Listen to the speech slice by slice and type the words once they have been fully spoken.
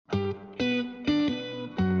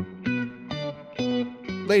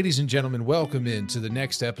Ladies and gentlemen, welcome into the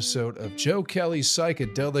next episode of Joe Kelly's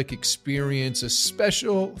Psychedelic Experience, a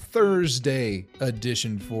special Thursday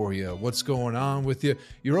edition for you. What's going on with you?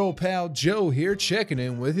 Your old pal Joe here, checking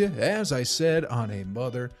in with you, as I said, on a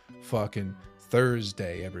motherfucking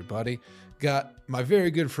Thursday, everybody. Got my very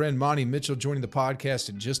good friend Monty Mitchell joining the podcast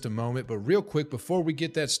in just a moment, but real quick, before we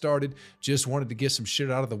get that started, just wanted to get some shit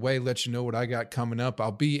out of the way, let you know what I got coming up.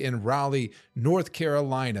 I'll be in Raleigh, North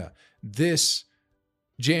Carolina this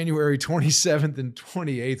January 27th and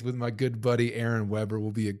 28th with my good buddy Aaron Weber.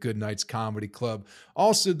 Will be a Good Nights Comedy Club.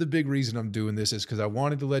 Also, the big reason I'm doing this is because I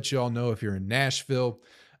wanted to let you all know if you're in Nashville,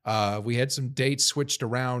 we had some dates switched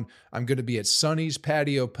around. I'm going to be at Sonny's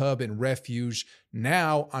Patio Pub and Refuge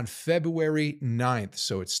now on February 9th.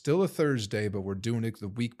 So it's still a Thursday, but we're doing it the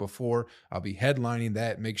week before. I'll be headlining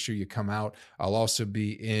that. Make sure you come out. I'll also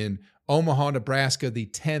be in Omaha, Nebraska, the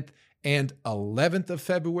 10th and 11th of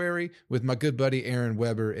February with my good buddy Aaron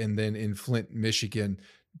Weber, and then in Flint, Michigan,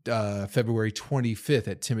 February 25th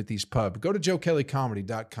at Timothy's Pub. Go to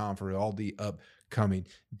joekellycomedy.com for all the upcoming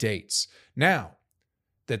dates. Now,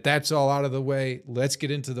 that's all out of the way, let's get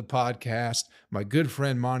into the podcast. My good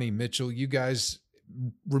friend Monty Mitchell, you guys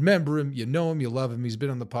remember him, you know him, you love him. He's been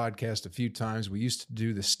on the podcast a few times. We used to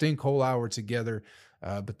do the Stinkhole Hour together,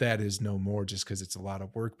 but that is no more just because it's a lot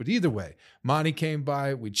of work. But either way, Monty came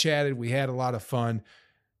by, we chatted, we had a lot of fun.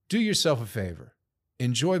 Do yourself a favor.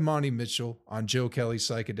 Enjoy Monty Mitchell on Joe Kelly's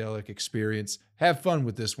Psychedelic Experience. Have fun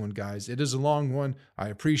with this one, guys. It is a long one. I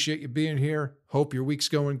appreciate you being here. Hope your week's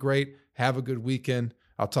going great. Have a good weekend.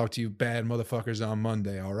 I'll talk to you bad motherfuckers on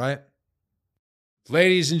Monday, all right?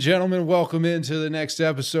 Ladies and gentlemen, welcome into the next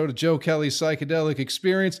episode of Joe Kelly's Psychedelic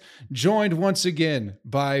Experience, joined once again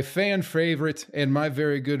by fan favorite and my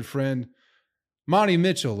very good friend, Monty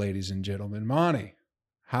Mitchell, ladies and gentlemen. Monty,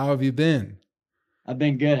 how have you been? I've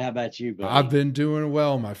been good. How about you, buddy? I've been doing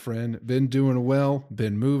well, my friend. Been doing well.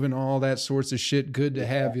 Been moving, all that sorts of shit. Good to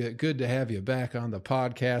have you. Good to have you back on the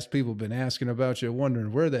podcast. People have been asking about you,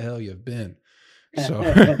 wondering where the hell you've been. So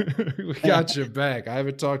we got you back. I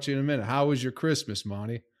haven't talked to you in a minute. How was your Christmas,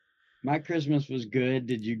 Monty? My Christmas was good.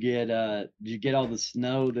 Did you get all the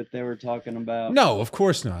snow that they were talking about? No, of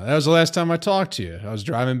course not. That was the last time I talked to you. I was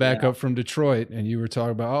driving back up from Detroit and you were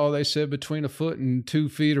talking about, oh, they said between 1 foot and 2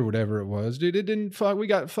 feet or whatever it was. Dude, it didn't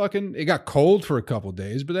it got cold for a couple of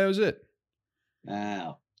days, but that was it.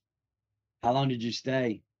 Wow. How long did you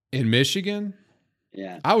stay? In Michigan?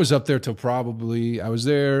 Yeah. I was up there till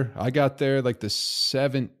I got there like the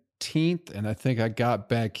 17th, and I think I got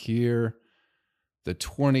back here the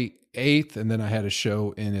 28th, and then I had a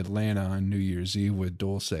show in Atlanta on New Year's Eve with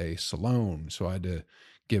Dulce Salome, so I had to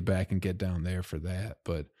get back and get down there for that,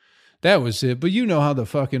 but that was it. But you know how the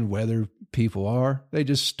fucking weather people are. They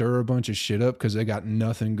just stir a bunch of shit up because they got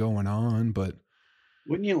nothing going on, but...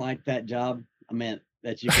 Wouldn't you like that job? I mean,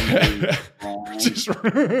 that you can be wrong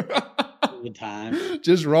all the time.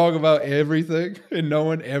 Just wrong about everything, and no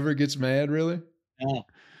one ever gets mad, really?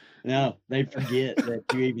 No, they forget that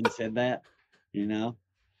you even said that,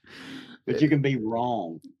 But you can be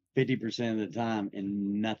wrong 50% of the time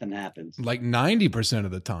and nothing happens. Like 90%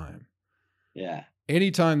 of the time. Yeah.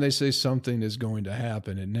 Anytime they say something is going to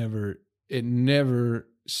happen, it never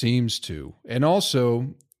seems to. And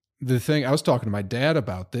also, the thing, I was talking to my dad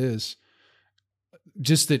about this,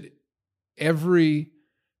 just that every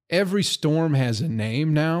storm has a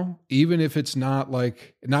name now, even if it's not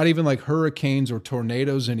even like hurricanes or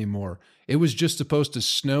tornadoes anymore. It was just supposed to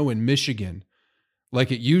snow in Michigan like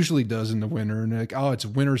it usually does in the winter. And like, oh, it's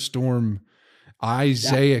Winter Storm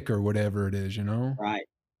Isaac or whatever it is, Right.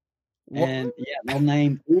 And they'll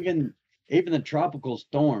name even the tropical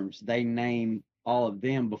storms, they name all of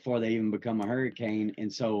them before they even become a hurricane.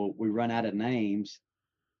 And so we run out of names.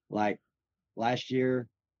 Like last 2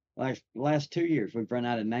 years, we've run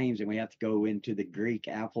out of names and we have to go into the Greek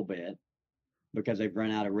alphabet because they've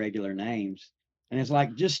run out of regular names. And it's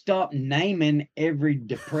like, just stop naming every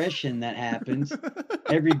depression that happens,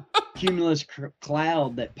 every cumulus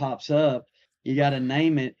cloud that pops up. You got to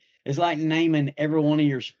name it. It's like naming every one of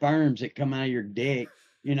your sperms that come out of your dick.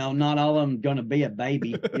 Not all of them going to be a baby.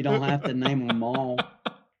 You don't have to name them all.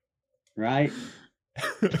 Right?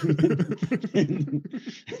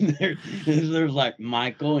 There's like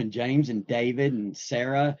Michael and James and David and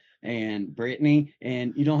Sarah and Brittany,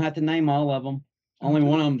 and you don't have to name all of them. Only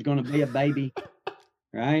one of them is going to be a baby,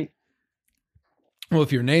 right? Well,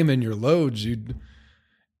 if you're naming your loads, you'd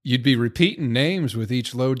be repeating names with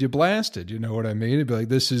each load you blasted. You know what I mean? It'd be like,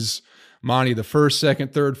 this is Monty the 1st,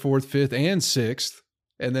 2nd, 3rd, 4th, 5th, and 6th,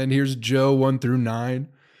 and then here's Joe 1 through 9.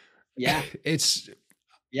 Yeah,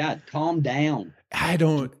 calm down. I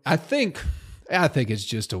think I think it's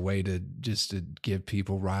just a way to get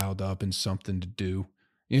people riled up and something to do.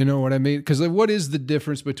 You know what I mean? Because what is the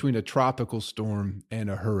difference between a tropical storm and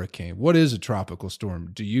a hurricane? What is a tropical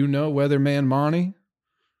storm? Do you know, Weatherman Monty?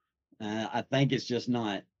 I think it's just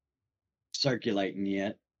not circulating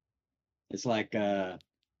yet. It's like maybe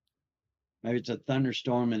it's a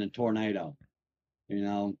thunderstorm and a tornado. You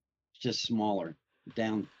know, it's just smaller,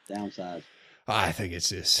 downsized. I think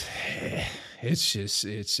it's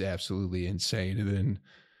absolutely insane. And then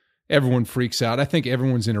everyone freaks out. I think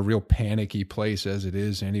everyone's in a real panicky place as it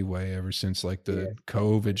is anyway, ever since like the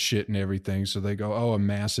COVID shit and everything. So they go, oh, a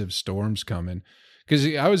massive storm's coming.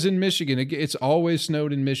 Because I was in Michigan. It's always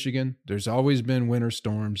snowed in Michigan. There's always been winter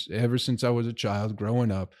storms ever since I was a child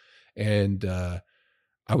growing up. And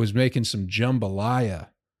I was making some jambalaya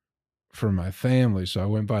for my family. So I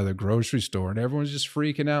went by the grocery store and everyone's just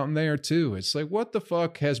freaking out in there too. It's like, what the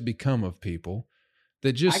fuck has become of people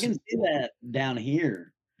that just... I can see that down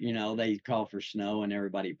here. You know, they call for snow and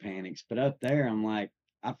everybody panics. But up there, I'm like,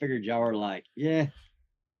 I figured y'all were like, yeah.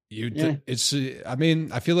 It's, I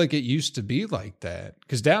mean, I feel like it used to be like that.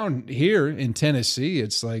 Because down here in Tennessee,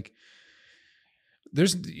 it's like,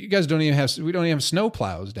 you guys don't even have, we don't even have snow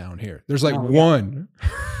plows down here. There's like one.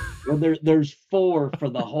 Well, there's 4 for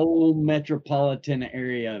the whole metropolitan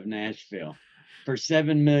area of Nashville. For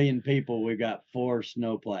 7 million people, we've got 4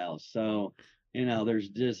 snow plows. So, you know, there's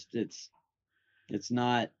just, it's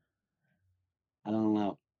not, I don't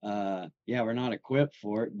know. We're not equipped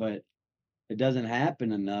for it, but it doesn't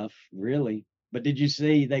happen enough, really. But did you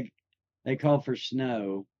see they called for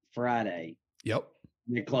snow Friday? Yep.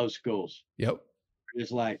 They closed schools. Yep.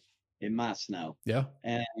 Just like it might snow. Yeah.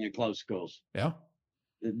 And they closed schools. Yeah.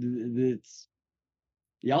 It's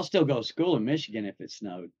y'all still go to school in Michigan if it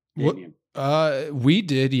snowed, didn't you? We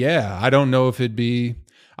did, yeah. I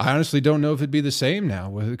honestly don't know if it'd be the same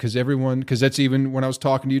now because that's even when I was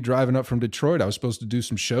talking to you driving up from Detroit, I was supposed to do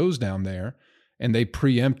some shows down there and they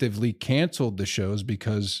preemptively canceled the shows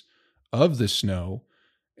because of the snow.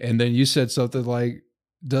 And then you said something like,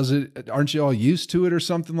 aren't you all used to it or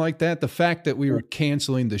something like that? The fact that we were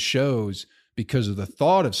canceling the shows because of the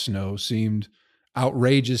thought of snow seemed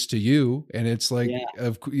outrageous to you. And it's like,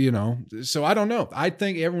 so I don't know. I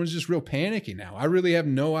think everyone's just real panicky now. I really have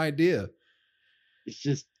no idea. It's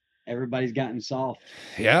just everybody's gotten soft.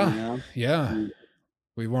 Yeah. You know? Yeah.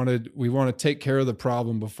 We want to take care of the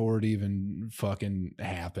problem before it even fucking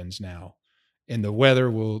happens now. And the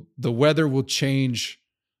weather will change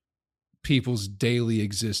people's daily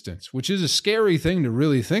existence, which is a scary thing to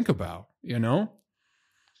really think about, you know?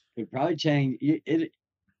 It probably change it.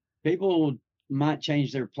 People might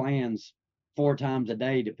change their plans 4 times a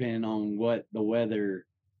day, depending on what the weather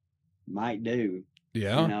might do.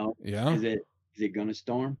 Yeah. You know? Yeah. Is it going to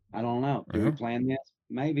storm? I don't know. Do we plan this?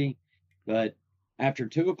 Maybe. But after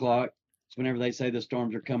 2:00, it's whenever they say the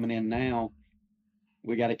storms are coming in now,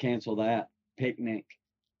 we got to cancel that picnic.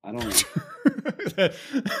 I don't know.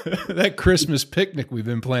 that Christmas picnic we've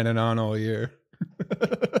been planning on all year.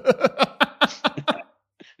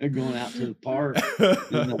 They're going out to the park.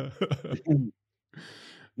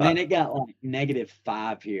 Man, it got like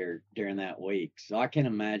 -5 here during that week. So I can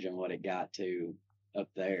imagine what it got to up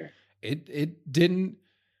there. It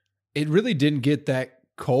really didn't get that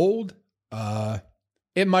cold.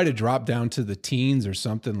 It might have dropped down to the teens or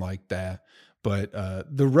something like that. But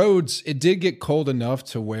the roads, it did get cold enough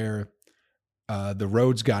to where the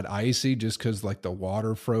roads got icy just because like the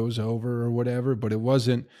water froze over or whatever. But it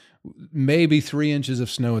wasn't, maybe 3 inches of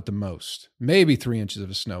snow at the most. Maybe 3 inches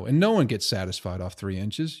of snow. And no one gets satisfied off 3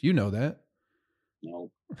 inches. You know that.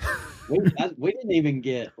 No. We didn't even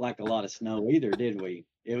get like a lot of snow either, did we?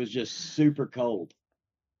 It was just super cold.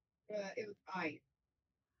 It was ice.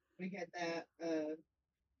 We had that,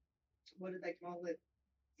 what did they call it?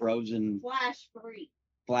 Frozen.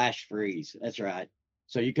 Flash freeze. That's right.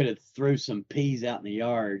 So you could have threw some peas out in the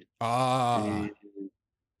yard. And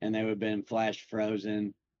they would have been flash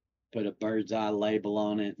frozen, put a bird's eye label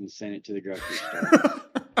on it and sent it to the grocery store.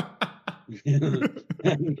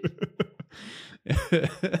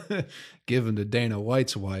 Given to Dana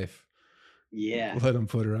White's wife. Yeah. Let him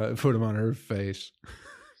put him on her face.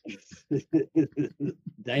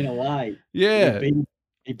 Dana White. Yeah.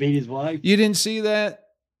 He beat his wife. You didn't see that?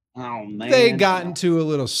 Oh man. They got into a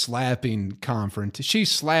little slapping conference. She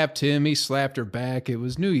slapped him, he slapped her back. It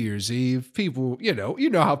was New Year's Eve. People, you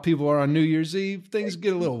know how people are on New Year's Eve. Things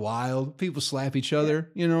get a little wild. People slap each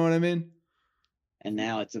other. You know what I mean? And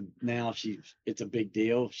now it's a big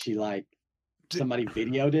deal. She like somebody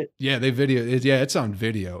videoed it. Yeah, they videoed it. Yeah, it's on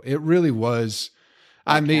video. It really was.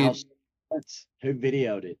 I mean, Who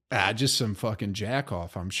videoed it? Just some fucking jack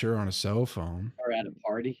off, I'm sure, on a cell phone. Or at a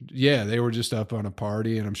party? Yeah, they were just up on a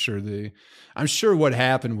party, and I'm sure what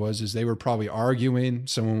happened was they were probably arguing.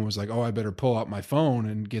 Someone was like, "Oh, I better pull out my phone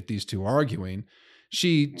and get these two arguing."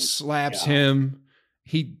 She slaps him.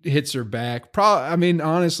 He hits her back. I mean,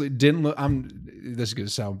 honestly, it didn't look. This is gonna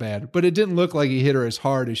sound bad, but it didn't look like he hit her as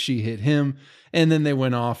hard as she hit him. And then they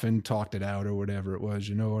went off and talked it out or whatever it was.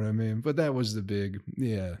 You know what I mean? But that was the big,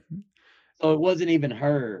 yeah. So it wasn't even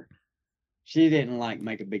her. She didn't like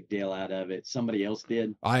make a big deal out of it. Somebody else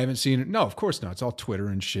did. I haven't seen it. No, of course not. It's all Twitter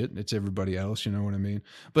and shit. It's everybody else. You know what I mean?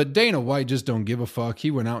 But Dana White just don't give a fuck.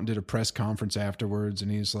 He went out and did a press conference afterwards, and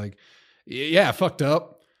he's like, "Yeah, I fucked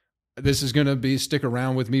up. This is going to stick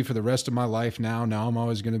around with me for the rest of my life now. Now I'm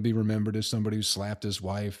always going to be remembered as somebody who slapped his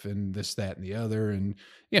wife and this, that, and the other." And,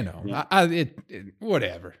 you know,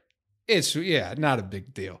 whatever. It's, not a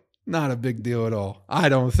big deal. Not a big deal at all. I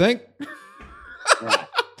don't think.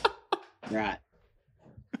 Right.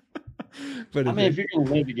 But I mean, if you're going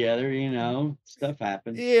to live together, you know, stuff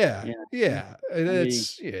happens. Yeah.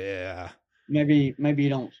 Maybe you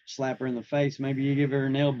don't slap her in the face. Maybe you give her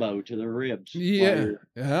an elbow to the ribs.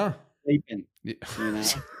 Yeah. Sleeping. Yeah. You know?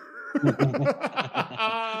 Is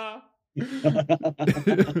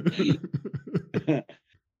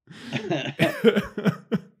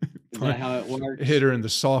that how it works? Hit her in the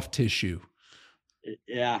soft tissue.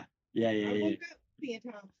 Yeah. I woke up being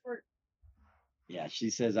Tom Ford. Yeah, she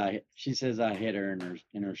says I hit her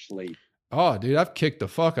in her sleep. Oh, dude, I've kicked the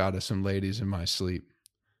fuck out of some ladies in my sleep.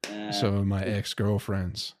 Some of my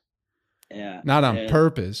ex-girlfriends. Yeah. Not on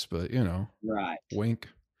purpose, but you know. Right. Wink.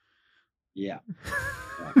 Yeah.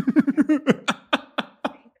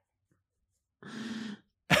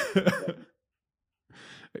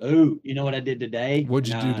 Ooh, you know what I did today? What'd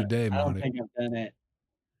you do today, Monty?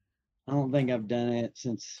 I don't think I've done it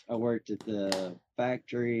since I worked at the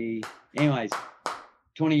factory. Anyways,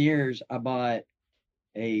 20 years, I bought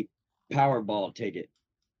a Powerball ticket.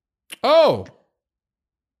 Oh!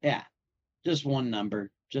 Yeah, just one number,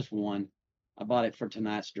 just one. I bought it for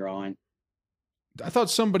tonight's drawing. I thought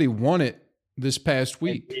somebody won it this past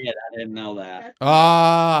week. I didn't know that.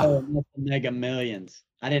 Oh, Mega Millions.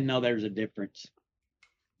 I didn't know there was a difference.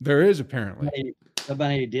 There is apparently.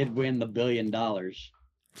 Somebody did win the $1 billion.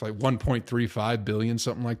 It's like 1.35 billion,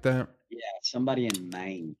 something like that. Yeah, somebody in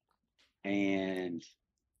Maine. And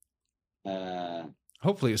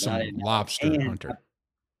hopefully it's some lobster hunter.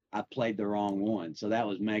 I played the wrong one. So that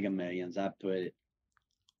was Mega Millions. I put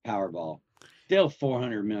Powerball. Still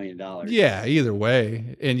 $400 million. Yeah, either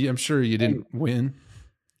way. And I'm sure you didn't win.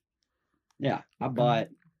 Yeah, I bought,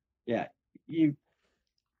 and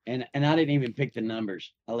I didn't even pick the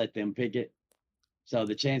numbers. I let them pick it. So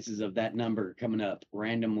the chances of that number coming up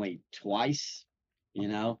randomly twice, you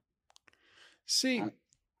know. See,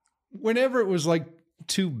 whenever it was like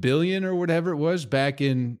 2 billion or whatever it was back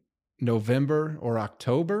in November or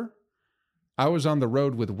October, I was on the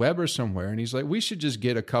road with Weber somewhere, and he's like, "We should just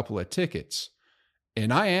get a couple of tickets."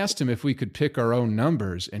 And I asked him if we could pick our own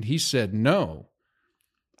numbers, and he said no.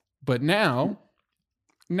 But now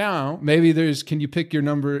maybe can you pick your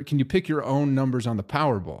number? Can you pick your own numbers on the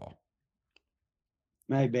Powerball?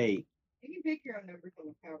 Maybe. You can pick your own numbers on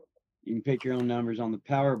the Powerball. You can pick your own numbers on the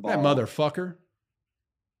Powerball. That motherfucker.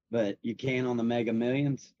 But you can on the Mega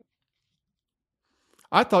Millions.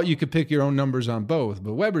 I thought you could pick your own numbers on both,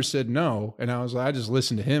 but Weber said no. And I was like, I just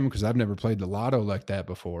listened to him because I've never played the lotto like that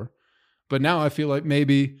before. But now I feel like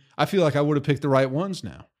I would have picked the right ones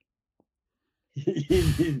now.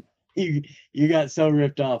 You got so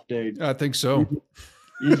ripped off, dude. I think so.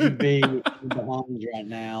 You should be in the Bahamas right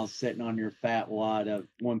now, sitting on your fat wad of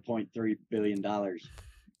 $1.3 billion.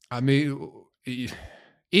 I mean,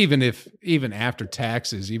 even after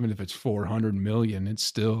taxes, even if it's 400 million, it's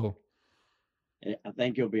still. I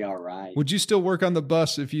think you'll be all right. Would you still work on the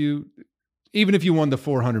bus even if you won the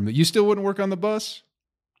 400 million? You still wouldn't work on the bus?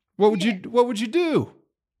 What would you do?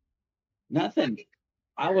 Nothing.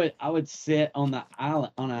 I would sit on an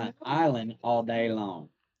island all day long.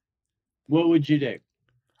 What would you do?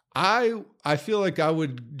 I feel like I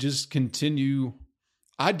would just continue.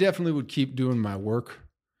 I definitely would keep doing my work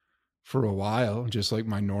for a while, just like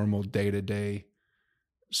my normal day-to-day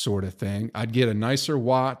sort of thing. I'd get a nicer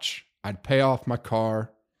watch. I'd pay off my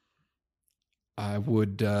car. I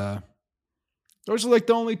would, those are like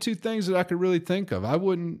the only two things that I could really think of. I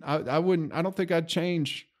don't think I'd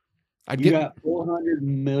change. You got $400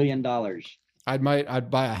 million. I'd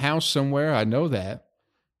buy a house somewhere. I know that.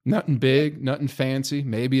 Nothing big, nothing fancy.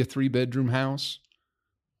 Maybe a 3-bedroom house.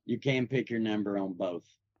 You can pick your number on both.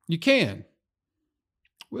 You can.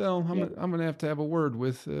 Well, I'm gonna have to have a word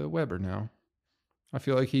with Weber now. I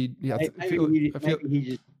feel like he. Yeah, Maybe he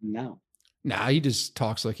just no. Nah, he just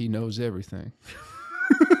talks like he knows everything.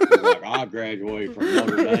 Like, I graduated from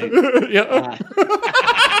Notre Dame. Yeah.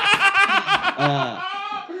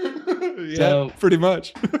 Yeah, So- pretty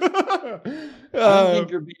much. I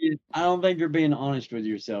don't think you're being honest with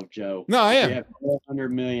yourself, Joe. No, I If am. You have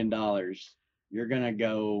 $400 million. You're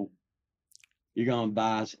gonna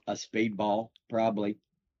buy a speedball, probably.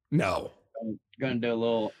 No, You're gonna do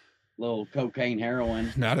a little cocaine,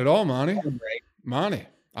 heroin. not at all, Monty. Celebrate. Monty,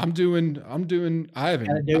 I'm doing. I You gotta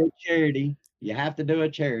haven't. do a charity. You have to do a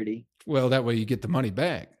charity. Well, that way you get the money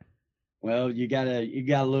back. Well, you gotta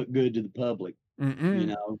look good to the public. Mm-mm. You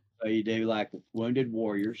know, so you do like Wounded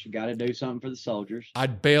Warriors. You got to do something for the soldiers.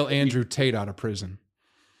 I'd bail Andrew Tate out of prison.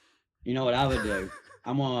 You know what I would do?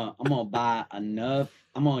 I'm gonna buy enough.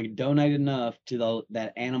 I'm gonna donate enough to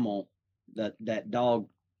that animal, that dog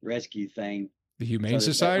rescue thing. The so Humane that they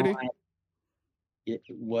Society. don't have-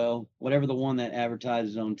 well, whatever the one that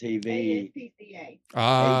advertises on TV. ASPCA.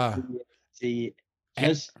 Ah, See,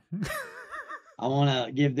 just I want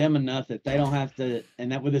to give them enough that they don't have to,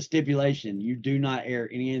 and that with a stipulation, you do not air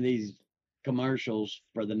any of these commercials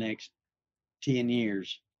for the next 10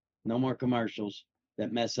 years. No more commercials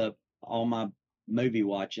that mess up all my movie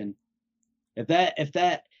watching. If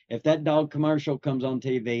that dog commercial comes on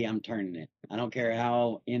TV, I'm turning it. I don't care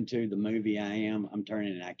how into the movie I am, I'm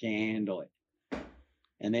turning it. I can't handle it.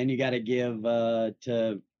 And then you got to give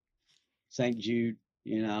to St. Jude,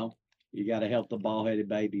 you know, you got to help the bald-headed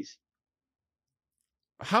babies.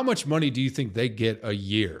 how much money do you think they get a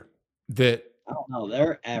year that I don't know.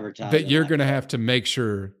 They're advertising. that you're like going to have to make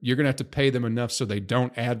sure you're going to have to pay them enough so they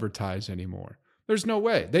don't advertise anymore? There's no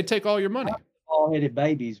way. They take all your money. bald-headed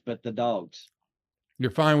babies, but the dogs.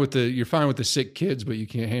 You're fine with the sick kids, but you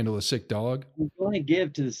can't handle a sick dog. We're going to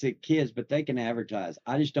give to the sick kids, but they can advertise.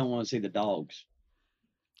 I just don't want to see the dogs.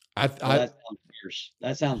 I That sounds worse.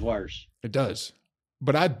 That sounds worse. it does.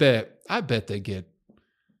 But I bet they get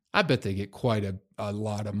quite a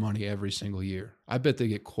lot of money every single year. I bet they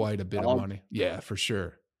get quite a bit of Dogs? money. Yeah, for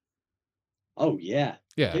sure. Oh yeah.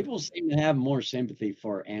 Yeah. People seem to have more sympathy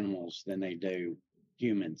for animals than they do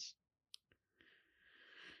humans.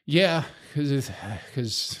 Yeah,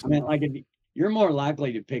 because I mean, like if you're more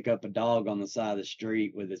likely to pick up a dog on the side of the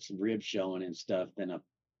street with its ribs showing and stuff than a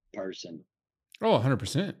person. oh,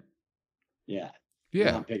 100%. Yeah. You're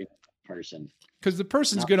Yeah, not picking up a person. because the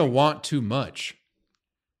person's Not going to want too much.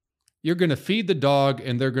 You're going to feed the dog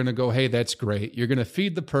and they're going to go, hey, that's great. You're going to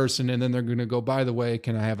feed the person and then they're going to go, by the way,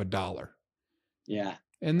 can I have $1? Yeah.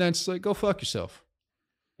 And that's like, go fuck yourself.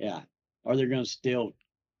 Yeah. Or they're going to steal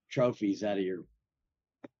trophies out of your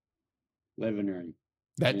living room.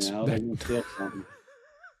 That's You know, they're going to steal something.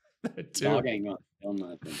 that too. Dog ain't going to steal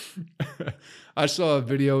nothing. I saw a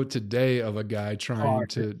video today of a guy trying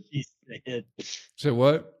to He said, say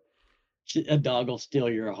what? a dog will steal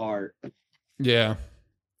your heart. Yeah.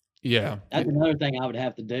 Yeah. That's another thing I would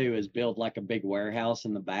have to do is build like a big warehouse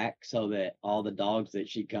in the back so that all the dogs that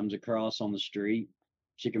she comes across on the street,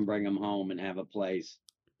 she can bring them home and have a place.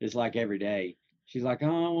 It's like every day. She's like,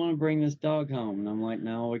 oh, I want to bring this dog home. And I'm like,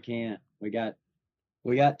 no, we can't. We got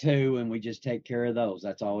 2 and we just take care of those.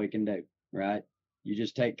 That's all we can do, right? You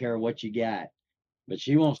just take care of what you got. But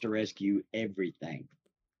she wants to rescue everything.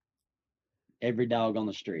 Every dog on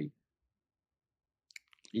the street.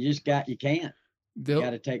 You can't. You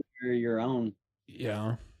got to take care of your own.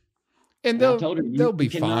 Yeah. And And I told her, they'll be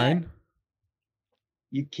you cannot- fine.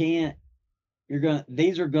 You can't.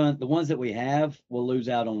 The ones that we have will lose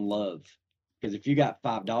out on love. Because if you got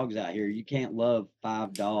 5 dogs out here, you can't love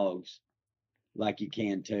 5 dogs like you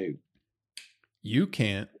can 2. You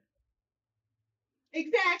can't.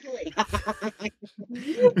 Exactly.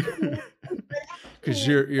 Because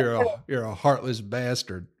you're a heartless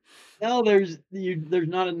bastard. No, there's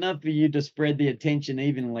not enough of you to spread the attention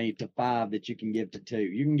evenly to 5 that you can give to 2.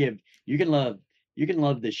 You can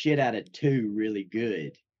love the shit out of 2 really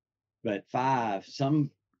good, but 5,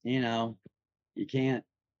 you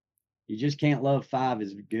just can't love 5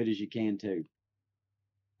 as good as you can 2.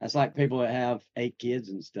 That's like people that have 8 kids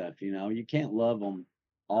and stuff. You can't love them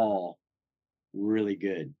all really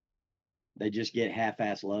good. They just get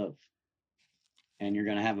half-ass love, and you're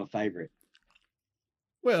gonna have a favorite.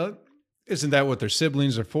 Well, isn't that what their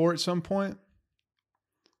siblings are for at some point?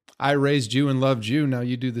 I raised you and loved you. Now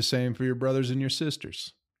you do the same for your brothers and your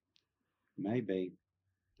sisters. Maybe.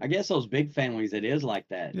 I guess those big families, it is like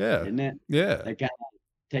that. Yeah. Isn't it? Yeah. They kind of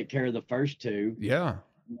take care of the first 2. Yeah.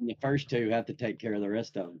 And the first 2 have to take care of the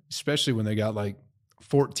rest of them. Especially when they got like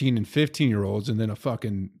 14 and 15-year-olds and then a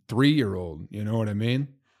fucking 3-year-old. You know what I mean?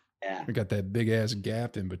 Yeah. They got that big ass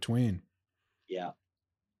gap in between. Yeah.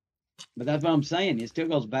 But that's what I'm saying. It still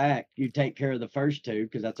goes back. You take care of the first two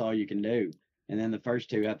because that's all you can do. And then the first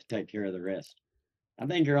two have to take care of the rest. I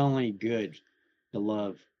think you're only good to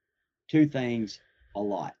love two things a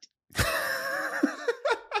lot.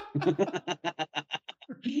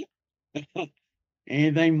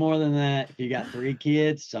 Anything more than that, if you got 3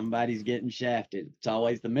 kids, somebody's getting shafted. It's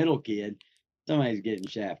always the middle kid. Somebody's getting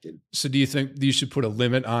shafted. So do you think you should put a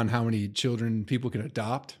limit on how many children people can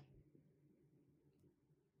adopt?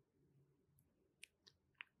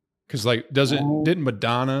 Because like, didn't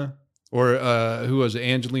Madonna or who was it,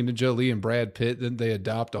 Angelina Jolie and Brad Pitt, didn't they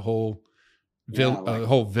adopt a whole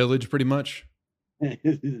whole village pretty much?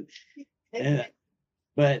 Yeah.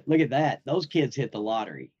 But look at that. Those kids hit the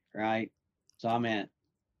lottery, right? So I mean,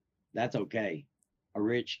 that's okay. A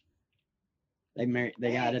rich, they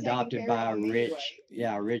got adopted by a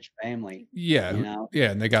rich family. Yeah. You know?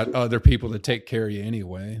 Yeah. And they got other people to take care of you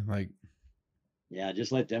anyway. Like, yeah,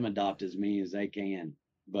 just let them adopt as many as they can.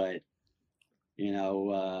 But, you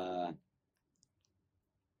know,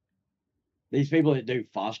 these people that do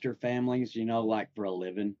foster families, you know, like for a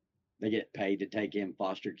living, they get paid to take in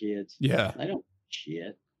foster kids. yeah. They don't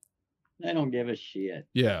shit. They don't give a shit.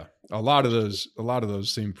 Yeah. A lot of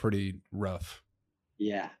those seem pretty rough.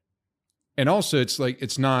 Yeah. And also it's like,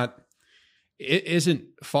 isn't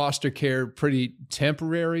foster care pretty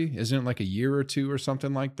temporary? Isn't it like a year or two or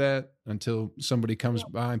something like that until somebody comes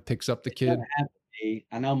by and picks up the kid?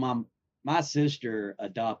 I know my sister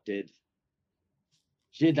adopted.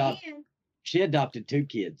 She adopted 2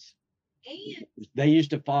 kids. And They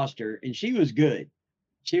used to foster, and she was good.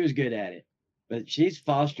 She was good at it. But she's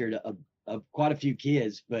fostered quite a few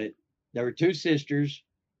kids. But there were 2 sisters.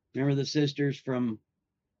 Remember the sisters from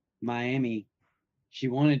Miami? She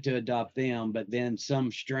wanted to adopt them, but then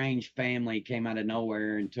some strange family came out of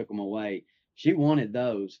nowhere and took them away. She wanted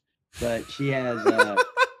those, but she has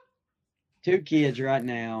 2 kids right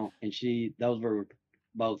now, and those were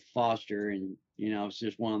both foster, and you know, it's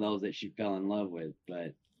just one of those that she fell in love with.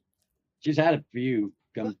 But she's had a few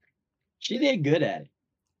come. She did good at it.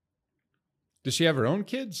 Does she have her own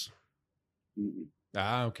kids? Mm-mm.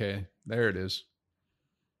 Ah, okay. There it is.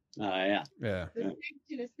 Oh yeah. Yeah. the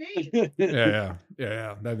state of Tennessee,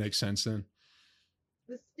 Yeah. That makes sense then.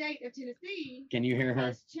 the state of Tennessee Can you hear her?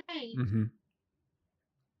 has changed Mm-hmm.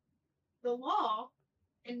 the law,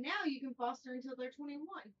 and now you can foster until they're 21.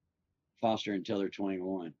 Foster until they're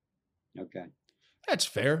 21. Okay. That's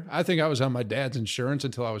fair. I think I was on my dad's insurance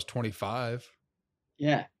until I was 25.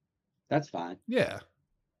 Yeah, that's fine. Yeah.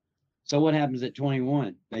 So what happens at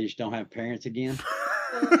 21? They just don't have parents again?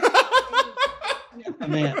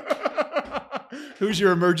 Man. Who's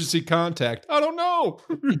your emergency contact? I don't know.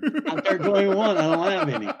 After 21, I don't have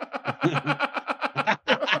any.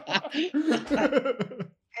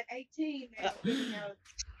 At 18, they didn't have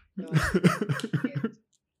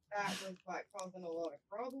that was like causing a lot of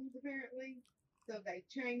problems apparently. So they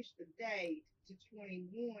changed the date to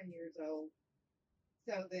 21 years old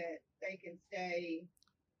so that they can stay.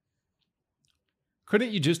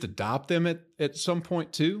 Couldn't you just adopt them at some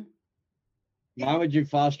point too? Why would you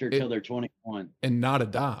foster till they're 21? And not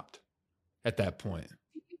adopt at that point?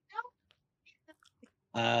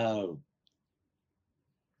 Oh.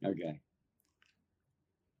 Okay.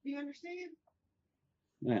 Do you understand?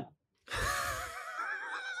 Yeah.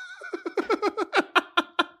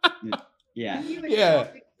 Yeah. You would Yeah.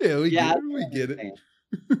 adopt Yeah, we Yeah, get it.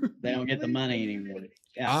 They don't get the money anymore.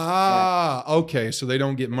 Yeah. Ah, okay. So they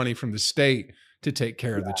don't get money from the state to take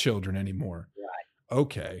care of the children anymore. Right.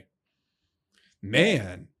 Okay.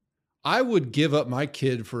 Man, I would give up my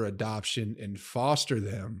kid for adoption and foster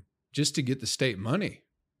them just to get the state money.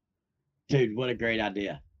 Dude, what a great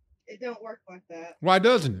idea. It don't work like that Why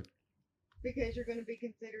doesn't it? because you're going to be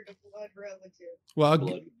considered a blood relative. Well,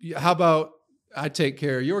 Blood. how about I take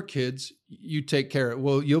care of your kids, you take care of,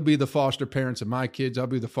 well, you'll be the foster parents of my kids, I'll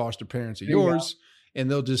be the foster parents of There you go. yours, and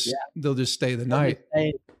they'll just stay the night.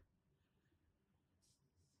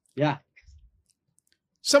 Yeah.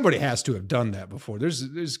 Somebody has to have done that before.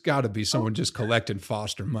 There's got to be someone just collecting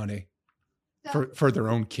foster money So for their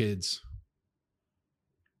own kids.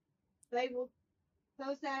 they will.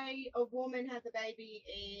 So say a woman has a baby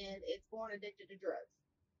and it's born addicted to drugs.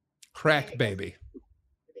 Crack baby,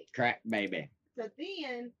 Crack baby. So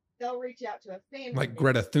then they'll reach out to a family. like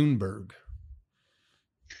Greta Thunberg.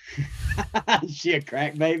 Is she a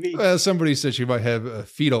crack baby? Well, somebody said she might have a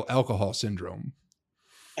fetal alcohol syndrome.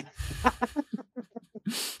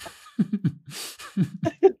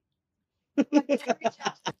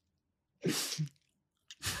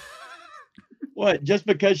 What? Just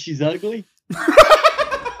because she's ugly?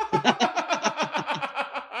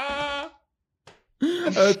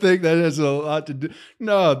 That's I think that has a lot to do.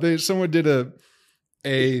 No, someone did a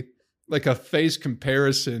face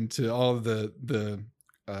comparison to all the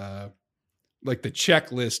like the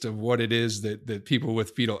checklist of what it is that people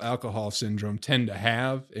with fetal alcohol syndrome tend to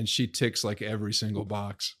have, and she ticks like every single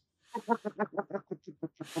box.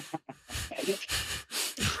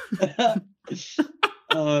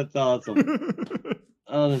 Oh, that's awesome.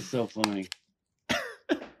 Oh, that's so funny.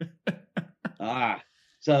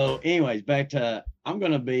 So anyways, back to I'm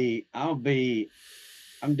definitely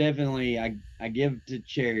I give to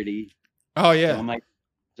charity. Oh yeah.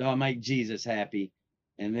 So I make Jesus happy.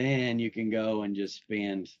 And then you can go and just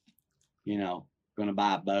spend, gonna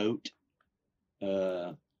buy a boat,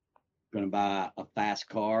 gonna buy a fast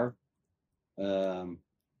car. I'm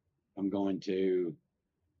going to,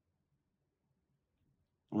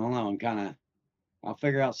 I don't know, I'll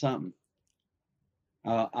figure out something.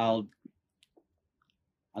 I'll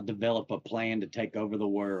develop a plan to take over the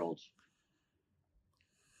world.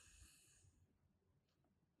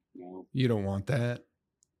 You don't want that.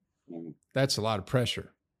 Mm. That's a lot of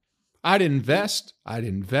pressure. I'd invest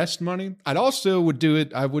money. I'd also would do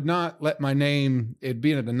it. I would not let my name, it'd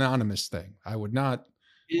be an anonymous thing. I would not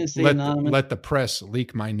let the press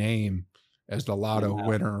leak my name as the lotto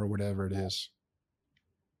winner or whatever it is.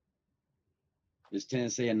 Is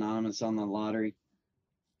Tennessee anonymous on the lottery?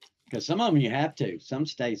 Because some of them you have to. Some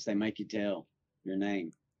states, they make you tell your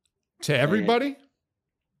name. To everybody?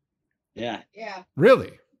 Yeah. Yeah.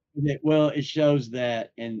 Really? Well, it shows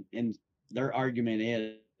that, and their argument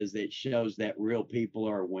is that it shows that real people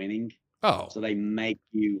are winning. Oh. So they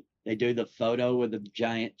they do the photo with a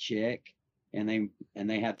giant check, and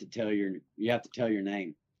they have to tell you have to tell your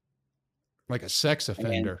name. Like a sex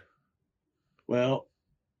offender.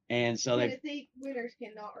 And so Tennessee winners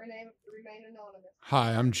cannot remain anonymous.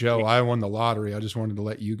 Hi, I'm Joe. I won the lottery. I just wanted to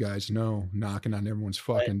let you guys know, knocking on everyone's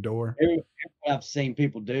fucking door. Everything I've seen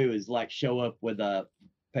people do is like show up with a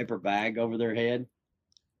paper bag over their head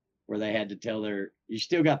where they had to tell you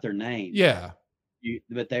still got their name. Yeah.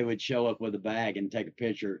 But they would show up with a bag and take a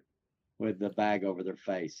picture with the bag over their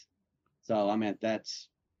face. So, I mean, that's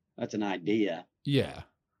an idea. Yeah.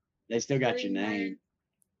 They still got your name.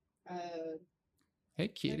 Hey,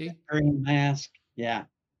 kitty. Green mask. Yeah.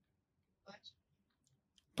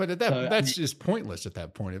 But that's just pointless at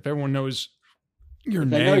that point. If everyone knows your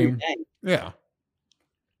name. Yeah.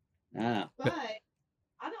 But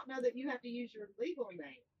I don't know that you have to use your legal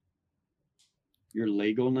name. Your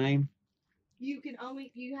legal name?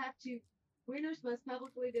 Winners must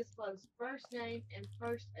publicly disclose first name and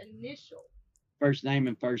first initial. First name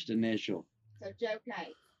and first initial. So Joe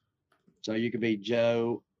K. So you could be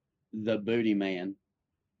Joe the Booty Man.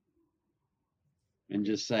 And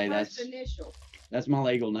just say first initial. That's my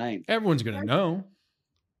legal name. Everyone's going to know.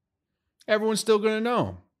 Everyone's still going to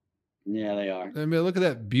know. Yeah, they are. I mean, look at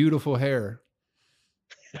that beautiful hair.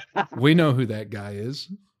 We know who that guy is.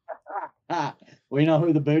 We know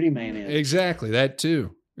who the Booty Man is. Exactly. That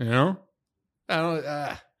too. You know? I don't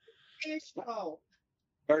Initial.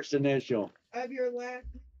 First initial. Of your last.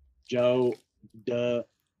 Joe the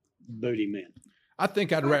Booty Man. I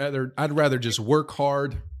think I'd rather just work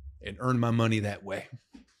hard and earn my money that way.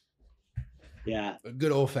 Yeah. A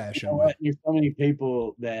good old fashioned way. There's so many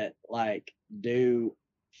people that do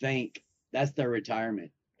think that's their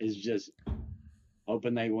retirement, is just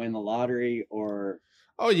hoping they win the lottery or.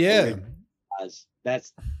 Oh yeah.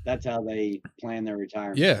 That's how they plan their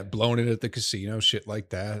retirement. Yeah. Blowing it at the casino, shit like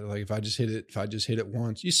that. Like if I just hit it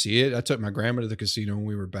once, you see it. I took my grandma to the casino when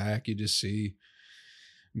we were back. You just see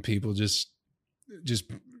people just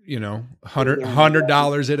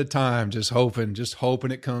 $100 at a time, just hoping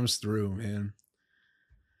it comes through, man.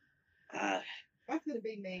 That's gonna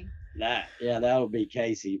be me. That would be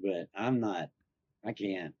Casey, but I'm not. I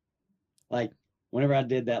can't. Like whenever I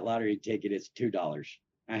did that lottery ticket, it's $2.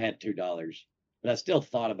 I had $2, but I still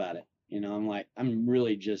thought about it. I'm like, I'm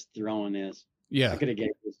really just throwing this. Yeah, I could have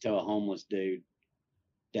gave this to a homeless dude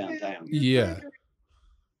downtown. Yeah.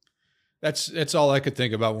 That's all I could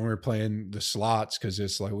think about when we were playing the slots, because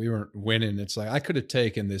it's like we weren't winning. It's like I could have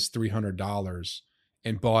taken this $300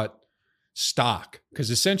 and bought stock,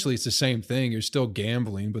 because essentially it's the same thing. You're still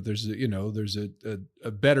gambling, but there's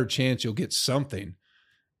a better chance you'll get something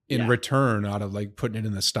in return out of like putting it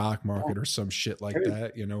in the stock market or some shit like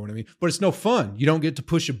that. You know what I mean? But it's no fun. You don't get to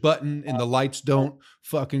push a button and the lights don't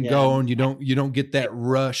fucking go, and you don't get that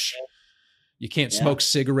rush. You can't smoke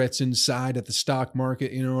cigarettes inside at the stock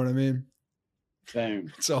market. You know what I mean?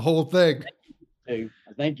 Boom. It's a whole thing. I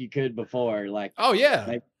think you could before, like, oh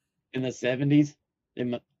yeah, in the 70s,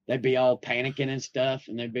 they'd be all panicking and stuff,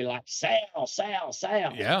 and they'd be like, sell.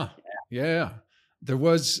 Yeah.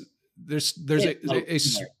 There's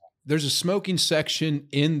a smoking section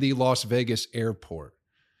in the Las Vegas airport.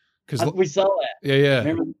 Because we saw that. Yeah.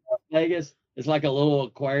 Remember Las Vegas? It's like a little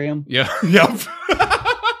aquarium. Yeah. Yep.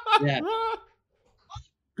 Yeah.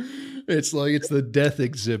 It's like it's the death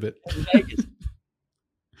exhibit.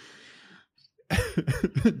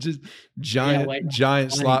 Just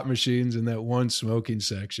giant slot machines in that one smoking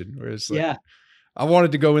section where it's like, I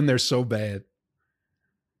wanted to go in there so bad.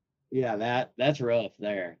 Yeah, that's rough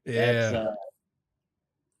there. Yeah.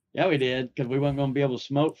 Yeah, we did, because we weren't going to be able to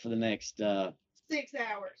smoke for the next 6 hours.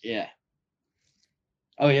 Yeah.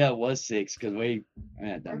 Oh yeah, it was 6 because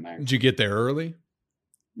it doesn't matter. Did you get there early?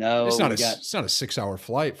 No, it's not a 6-hour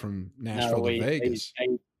flight from Nashville to Vegas.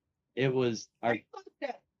 It was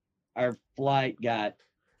our flight got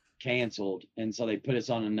canceled, and so they put us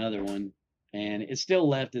on another one, and it still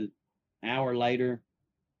left an hour later,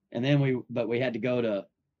 and then we had to go to.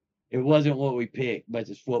 It wasn't what we picked, but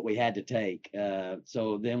it's what we had to take.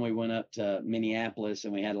 So then we went up to Minneapolis,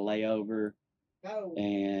 and we had a layover. Oh.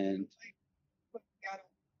 And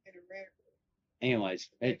anyways,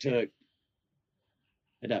 it doesn't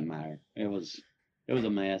matter. It was a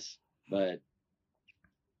mess, but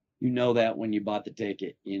you know that when you bought the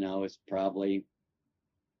ticket, it's probably,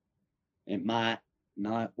 it might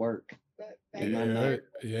not work.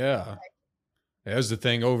 Yeah. That was the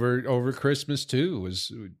thing over Christmas too.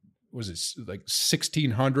 Was it like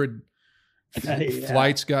 1,600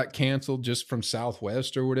 flights got canceled just from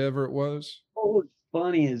Southwest or whatever it was? What's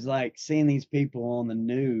funny is like seeing these people on the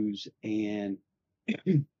news, and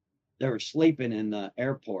they were sleeping in the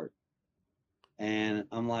airport, and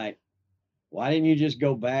I'm like, why didn't you just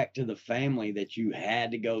go back to the family that you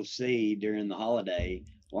had to go see during the holiday?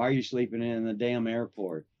 Why are you sleeping in the damn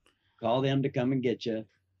airport? Call them to come and get you,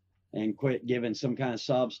 and quit giving some kind of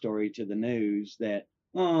sob story to the news that,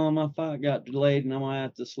 oh, my flight got delayed and I'm gonna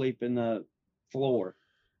have to sleep in the floor.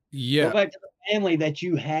 Yeah. Go back to the family that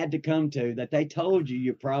you had to come to, that they told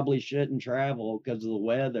you probably shouldn't travel because of the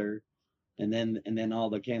weather, and then all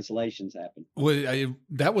the cancellations happened. Well,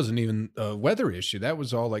 that wasn't even a weather issue. That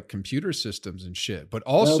was all like computer systems and shit. But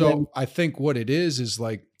also, I think what it is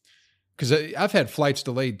like, because I've had flights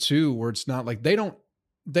delayed too, where it's not like they don't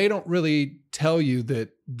really tell you that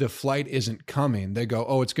the flight isn't coming. They go,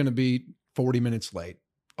 oh, it's going to be 40 minutes late.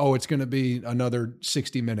 Oh, it's going to be another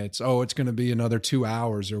 60 minutes. Oh, it's going to be another 2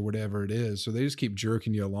 hours or whatever it is. So they just keep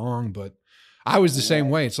jerking you along. But I was the same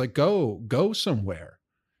way. It's like, go somewhere,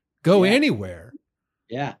 go anywhere.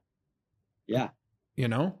 Yeah. Yeah.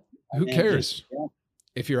 Who cares?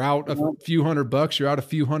 If you're out a few $100, you're out a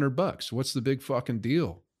few $100. What's the big fucking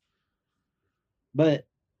deal? But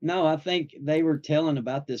no, I think they were telling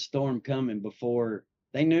about this storm coming before.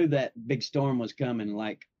 They knew that big storm was coming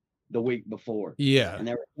like the week before. Yeah. And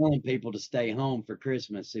they were telling people to stay home for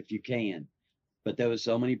Christmas if you can. But there was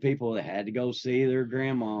so many people that had to go see their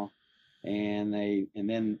grandma, and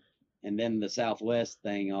then the Southwest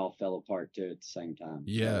thing all fell apart too at the same time.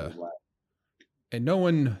 Yeah. And no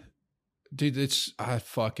one, dude,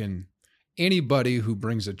 anybody who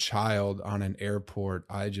brings a child on an airport,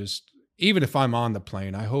 even if I'm on the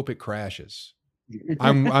plane, I hope it crashes.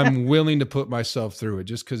 I'm willing to put myself through it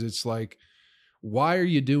just because it's like, why are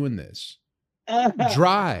you doing this?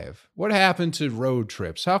 Drive. What happened to road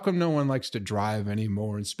trips? How come no one likes to drive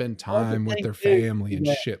anymore and spend time with their family and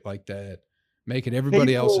shit like that? Make it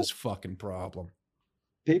everybody else's fucking problem.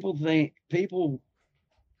 People think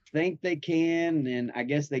they can, and I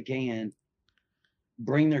guess they can,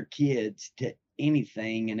 bring their kids to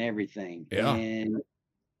anything and everything. Yeah. And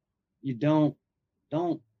you don't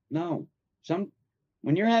know.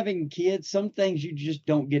 When you're having kids, some things you just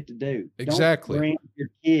don't get to do. Exactly. Don't bring your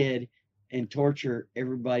kid and torture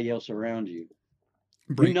everybody else around you.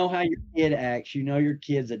 You know how your kid acts. You know your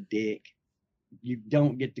kid's a dick. You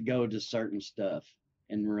don't get to go to certain stuff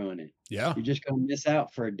and ruin it. Yeah. You're just going to miss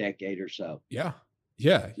out for a decade or so. Yeah.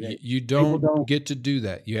 Yeah. You don't get to do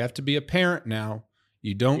that. You have to be a parent now.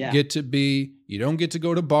 You don't get to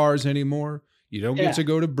go to bars anymore. You don't get to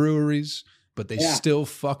go to breweries, but they still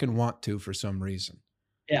fucking want to for some reason.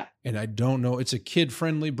 Yeah. And I don't know. It's a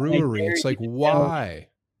kid-friendly brewery. It's like, why?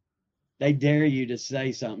 They dare you to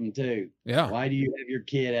say something too. Yeah. Why do you have your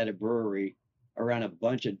kid at a brewery around a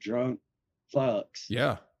bunch of drunk fucks?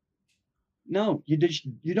 Yeah. No, you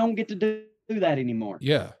don't get to do that anymore.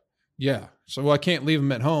 Yeah. Yeah. So I can't leave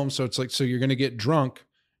them at home. So it's like, so you're going to get drunk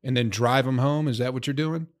and then drive them home. Is that what you're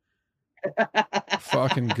doing?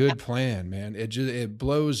 Fucking good plan, man. It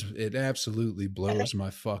absolutely blows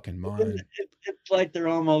my fucking mind. It's like they're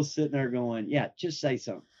almost sitting there going, yeah, just say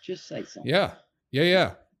something. Just say something. Yeah. Yeah.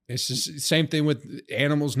 Yeah. It's just the same thing with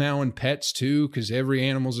animals now and pets too, because every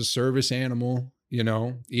animal's a service animal, you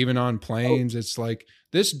know, even on planes. It's like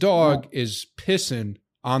this dog is pissing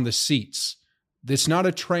on the seats. It's not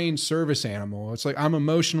a trained service animal. It's like, I'm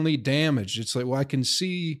emotionally damaged. It's like, well, I can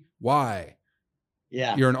see why.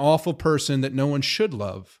 Yeah. You're an awful person that no one should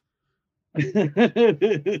love.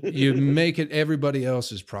 You make it everybody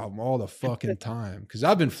else's problem all the fucking time. Because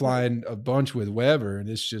I've been flying a bunch with Weber, and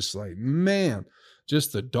it's just like, man,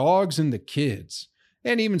 just the dogs and the kids,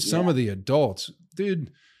 and even some of the adults,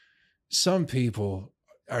 dude. Some people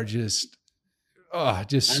are just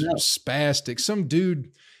spastic. Some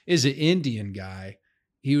dude is an Indian guy.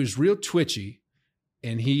 He was real twitchy,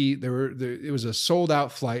 and it was a sold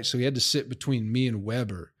out flight, so he had to sit between me and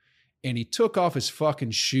Weber. And he took off his fucking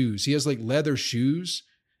shoes. He has like leather shoes,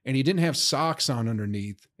 and he didn't have socks on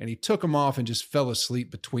underneath. And he took them off and just fell asleep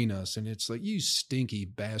between us. And it's like, you stinky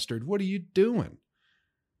bastard. What are you doing?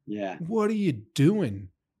 Yeah. What are you doing?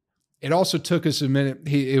 It also took us a minute.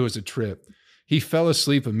 It was a trip. He fell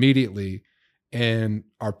asleep immediately, and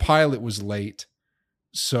our pilot was late.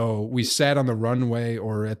 So we sat on the runway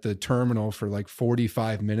or at the terminal for like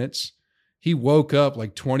 45 minutes. He woke up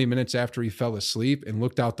like 20 minutes after he fell asleep and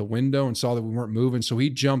looked out the window and saw that we weren't moving. So he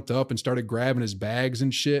jumped up and started grabbing his bags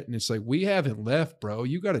and shit. And it's like, we haven't left, bro.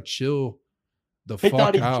 You got to chill the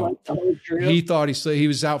fuck out. He thought he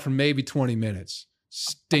was out for maybe 20 minutes.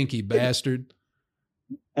 Stinky bastard.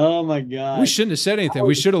 Oh my God. We shouldn't have said anything.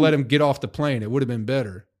 We should have let him get off the plane. It would have been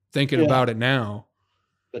better thinking about it now.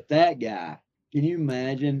 But that guy, can you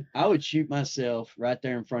imagine? I would shoot myself right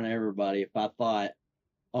there in front of everybody if I thought,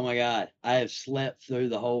 oh my God, I have slept through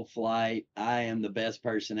the whole flight. I am the best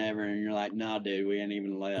person ever. And you're like, no, dude, we ain't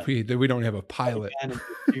even left. We don't have a pilot. I kind of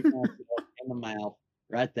shoot myself in the mouth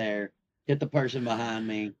right there, hit the person behind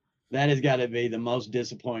me. That has got to be the most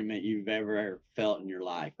disappointment you've ever felt in your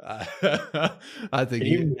life. I think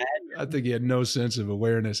he had no sense of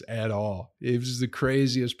awareness at all. He was the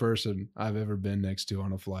craziest person I've ever been next to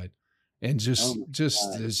on a flight, and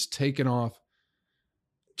just taking off.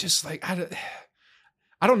 Just like I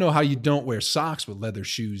don't know how you don't wear socks with leather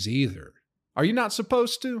shoes either. Are you not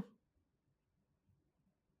supposed to?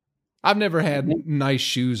 I've never had nice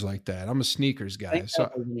shoes like that. I'm a sneakers guy. So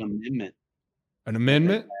that was an amendment. An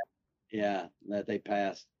amendment? Yeah, that they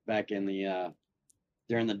passed back in the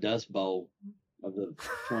during the Dust Bowl of the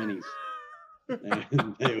 20s.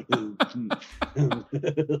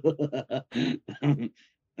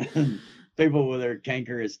 People with their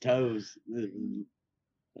cankerous toes. I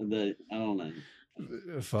don't know.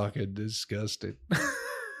 Fucking disgusting.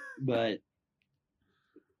 But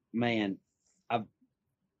man, I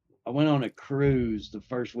went on a cruise the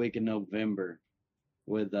first week in November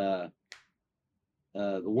with the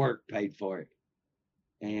work paid for it,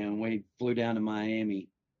 and we flew down to Miami,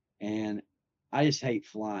 and I just hate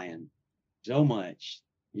flying so much.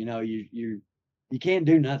 You know, you can't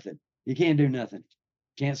do nothing. You can't do nothing.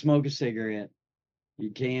 Can't smoke a cigarette.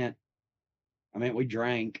 You can't. I mean, we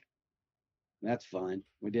drank. That's fun.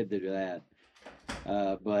 We did do that.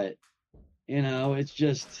 But you know, it's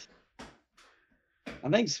just, I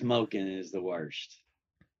think smoking is the worst.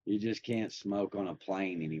 You just can't smoke on a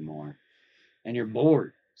plane anymore. And you're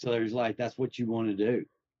bored. So there's like, that's what you want to do.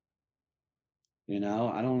 You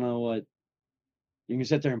know, I don't know what, you can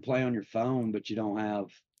sit there and play on your phone, but you don't have,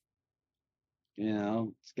 you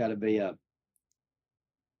know, it's got to be a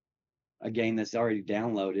game that's already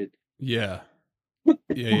downloaded. Yeah.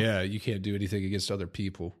 Yeah. You can't do anything against other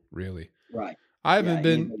people, really. Right. I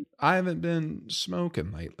haven't been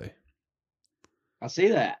smoking lately. I see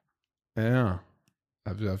that. Yeah.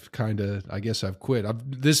 I've kind of, I guess I've quit.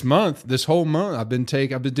 This whole month, I've been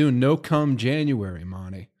doing no cum January,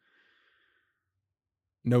 Monty.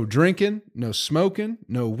 No drinking, no smoking,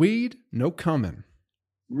 no weed, no cumming.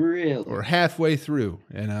 Really? Or halfway through,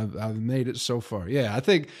 and I've made it so far. Yeah, I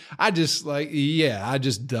think I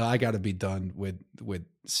got to be done with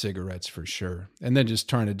cigarettes for sure, and then just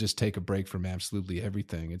trying to just take a break from absolutely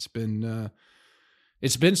everything. It's been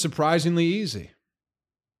surprisingly easy.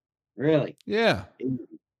 Really? Yeah.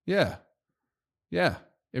 Yeah. Yeah.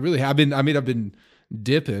 It really, I've been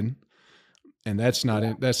dipping, and that's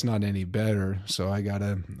not any better. So I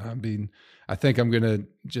think I'm going to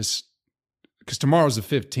just, because tomorrow's the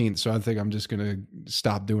 15th. So I think I'm just going to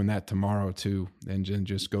stop doing that tomorrow too. And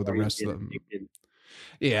just go the rest of them.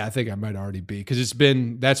 Yeah. I think I might already be, because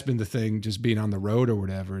that's been the thing, just being on the road or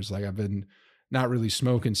whatever. Is like, I've been not really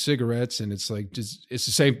smoking cigarettes, and it's like, it's the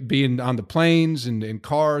same being on the planes and in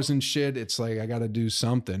cars and shit. It's like, I got to do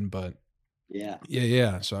something, but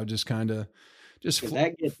yeah. So I just kind of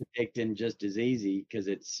that gets addicting just as easy, because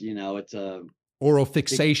it's, you know, it's a Oral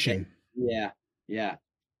fixation. Yeah. Yeah.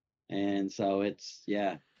 And so it's,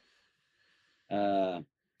 yeah. And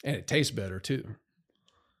it tastes better too.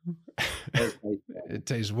 It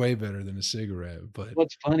tastes way better than a cigarette. But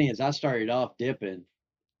what's funny is I started off dipping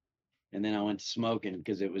and then I went to smoking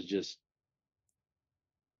because it was just,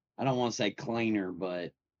 I don't want to say cleaner,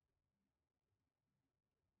 but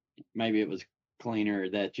maybe it was cleaner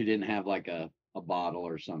that you didn't have like a bottle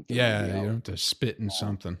or something. Yeah, you don't have to spit in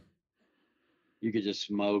something. You could just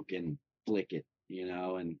smoke and flick it,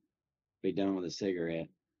 and be done with a cigarette.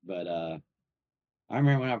 But I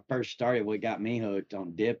remember when I first started, what got me hooked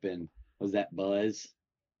on dipping was that buzz.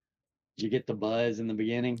 Did you get the buzz in the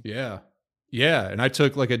beginning? Yeah. Yeah. And I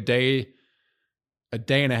took like a day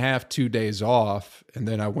and a half, 2 days off. And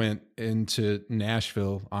then I went into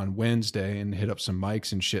Nashville on Wednesday and hit up some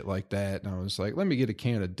mics and shit like that. And I was like, let me get a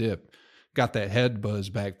can of dip. Got that head buzz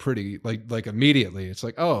back pretty like immediately. It's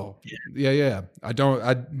like, oh yeah. I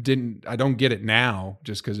don't get it now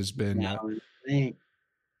just because it's been. I think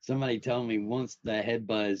somebody told me once the head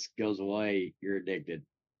buzz goes away, you're addicted.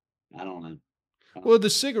 I don't know. Well, the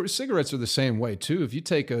cigarettes are the same way too. If you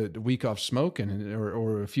take a week off smoking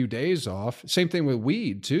or a few days off, same thing with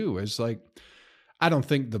weed too. It's like, I don't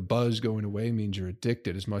think the buzz going away means you're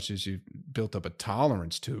addicted as much as you've built up a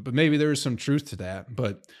tolerance to it. But maybe there is some truth to that.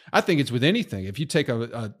 But I think it's with anything. If you take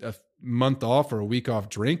a month off or a week off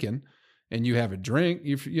drinking and you have a drink,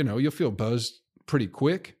 you'll feel buzzed pretty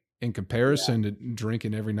quick in comparison to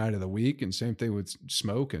drinking every night of the week. And same thing with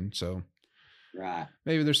smoking. So. Right.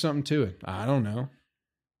 Maybe there's something to it. I don't know.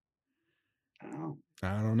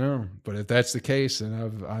 I don't know. But if that's the case, then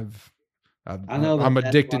I'm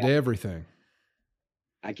addicted to everything.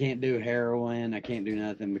 I can't do heroin. I can't do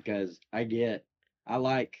nothing because I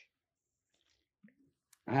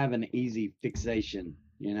have an easy fixation.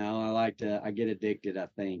 I get addicted, I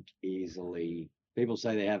think, easily. People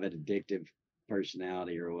say they have an addictive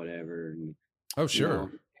personality or whatever. And, oh, sure.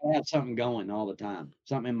 I have something going all the time,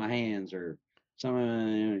 something in my hands or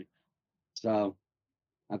something. So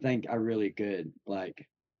I think I really could, I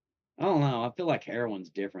don't know. I feel like heroin's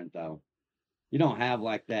different though. You don't have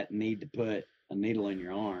like that need to put a needle in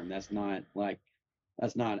your arm. That's not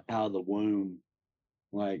out of the womb.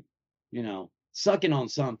 Sucking on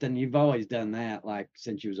something, you've always done that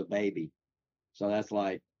since you was a baby. So that's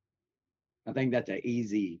I think that's an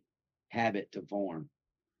easy habit to form.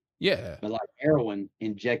 Yeah. But heroin,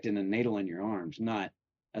 injecting a needle in your arms,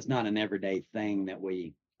 that's not an everyday thing that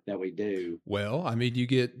we do. Well, I mean, you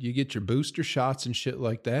get your booster shots and shit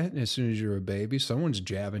like that. And as soon as you're a baby, someone's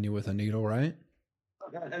jabbing you with a needle, right?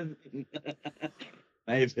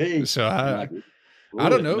 Maybe. So I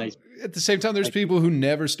don't know. At the same time, there's people who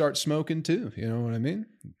never start smoking too. You know what I mean?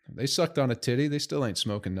 They sucked on a titty. They still ain't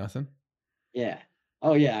smoking nothing. Yeah.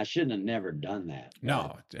 Oh yeah. I shouldn't have never done that.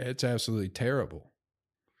 No, it's absolutely terrible.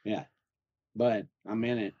 Yeah. But I'm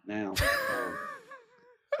in it now.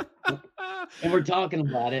 And we're talking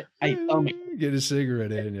about it. Hey, Tommy. Get a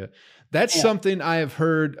cigarette in you. That's something I have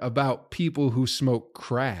heard about people who smoke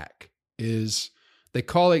crack is they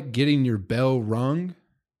call it getting your bell rung.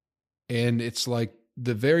 And it's like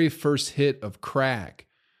the very first hit of crack.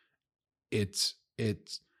 It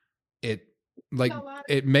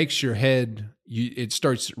makes your head, it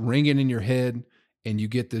starts ringing in your head and you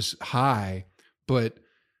get this high, but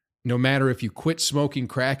no matter if you quit smoking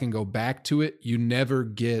crack and go back to it, you never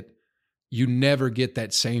get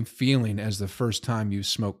that same feeling as the first time you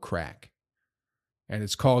smoke crack. And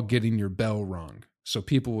it's called getting your bell rung. So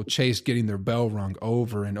people will chase getting their bell rung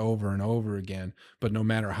over and over and over again. But no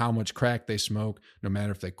matter how much crack they smoke, no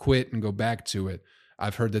matter if they quit and go back to it,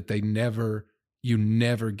 I've heard that you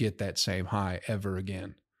never get that same high ever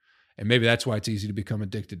again. And maybe that's why it's easy to become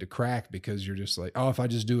addicted to crack, because you're just like, oh, if I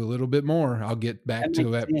just do a little bit more, I'll get back to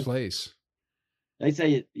that place. They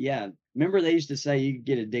say, yeah. Remember they used to say you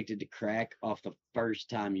get addicted to crack off the first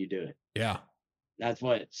time you do it. Yeah. That's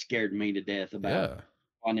what scared me to death about it.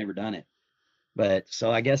 I never done it. But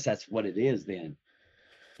so I guess that's what it is then.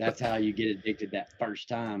 That's how you get addicted that first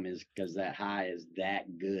time, is because that high is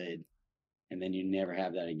that good. And then you never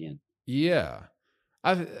have that again. Yeah.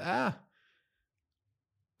 I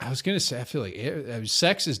was going to say, I feel like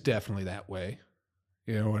sex is definitely that way.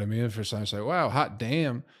 You know what I mean? First time I say, wow, hot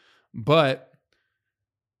damn. But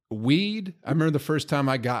weed, I remember the first time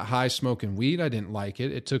I got high smoking weed, I didn't like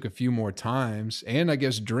it. It took a few more times. And I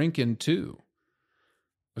guess drinking too.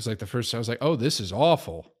 It was like the first time I was like, oh, this is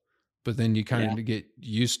awful. But then you kind of get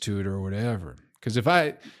used to it or whatever. Because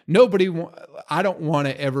I don't want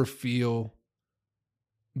to ever feel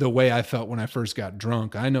the way I felt when I first got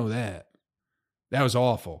drunk. I know that. That was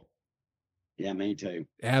awful. Yeah, me too.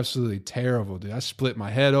 Absolutely terrible, dude. I split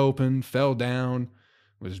my head open, fell down,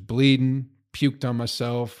 was bleeding, puked on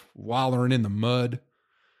myself, wallowing in the mud.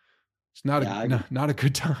 It's not a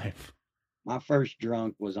good time. My first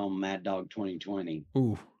drunk was on Mad Dog 2020.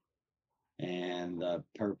 Ooh. And the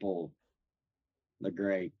purple, the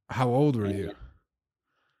grape. How old were you?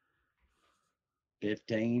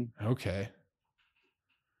 15. Okay.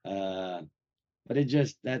 But it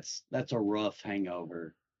just that's a rough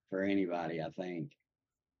hangover for anybody, I think.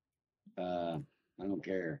 I don't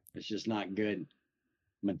care. It's just not good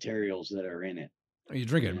materials that are in it. You're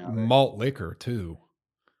drinking malt liquor too.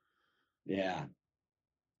 Yeah.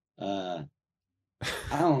 I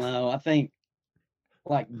don't know. I think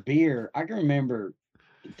like beer, I can remember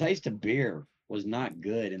the taste of beer was not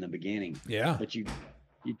good in the beginning. Yeah. But you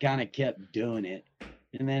kind of kept doing it.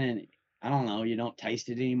 And then I don't know, you don't taste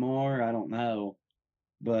it anymore. I don't know.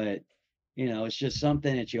 But it's just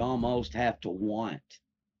something that you almost have to want.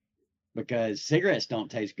 Because cigarettes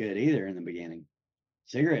don't taste good either in the beginning.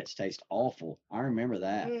 Cigarettes taste awful. I remember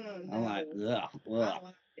that. I'm like,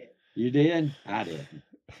 ugh. You did? I didn't.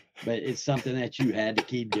 But it's something that you had to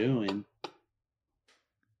keep doing.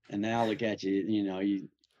 And now look at you,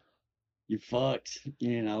 you fucked,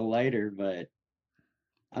 later. But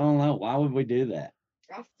I don't know. Why would we do that?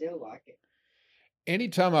 I still like it.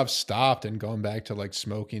 Anytime I've stopped and gone back to like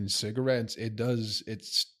smoking cigarettes, it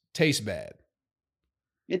tastes bad.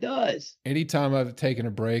 It does. Anytime I've taken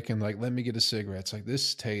a break and like, let me get a cigarette, it's like,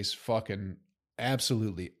 this tastes fucking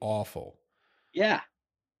absolutely awful. Yeah.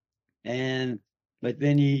 But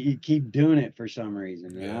then you keep doing it for some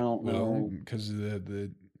reason. And I don't know. Because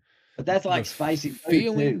the but that's like spicy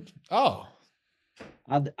feeling. Food too. Oh.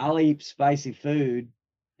 I'll eat spicy food,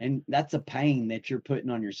 and that's a pain that you're putting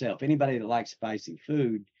on yourself. Anybody that likes spicy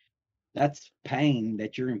food, that's pain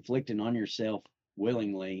that you're inflicting on yourself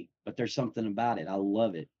willingly, but there's something about it. I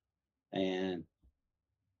love it. And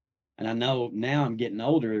I know now I'm getting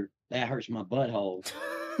older, that hurts my butthole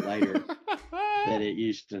later that it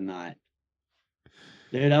used to not.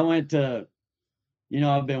 Dude, I went to,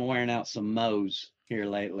 I've been wearing out some Moe's here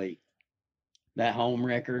lately. That home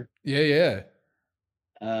wrecker. Yeah.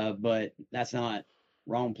 But that's not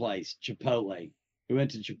wrong place. Chipotle. We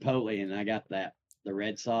went to Chipotle and I got the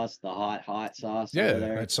red sauce, the hot sauce. Yeah, over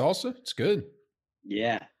there. that salsa. It's good.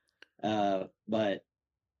 Yeah. But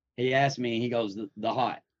he asked me, he goes, the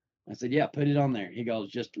hot. I said, yeah, put it on there. He goes,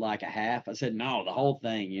 just like a half. I said, no, the whole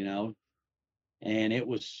thing, And it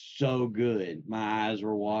was so good. My eyes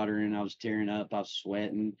were watering. I was tearing up. I was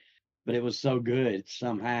sweating. But it was so good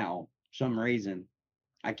somehow, some reason.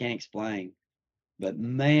 I can't explain. But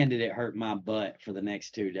man, did it hurt my butt for the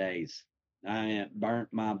next 2 days. I burnt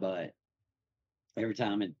my butt every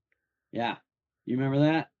time. Yeah. You remember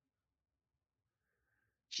that?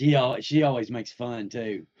 She always makes fun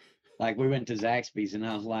too. Like we went to Zaxby's and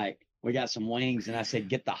I was like, we got some wings. And I said,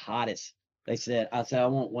 get the hottest. I said, I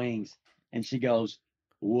want wings. And she goes,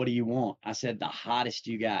 what do you want? I said, the hottest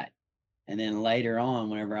you got. And then later on,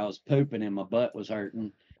 whenever I was pooping and my butt was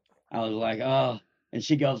hurting, I was like, oh. And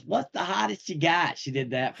she goes, what's the hottest you got? She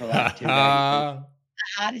did that for like 2 days. The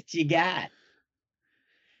hottest you got.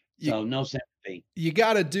 So no sympathy. You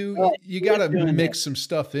gotta mix some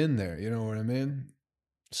stuff in there. You know what I mean?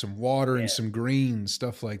 Some water and some green,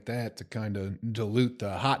 stuff like that to kind of dilute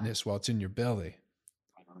the hotness while it's in your belly.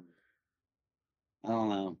 I don't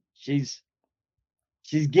know. She's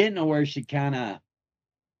getting to where she kind of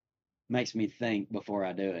makes me think before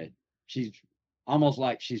I do it. She's almost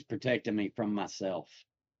like she's protecting me from myself.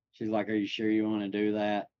 She's like, are you sure you want to do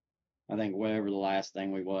that? I think whatever the last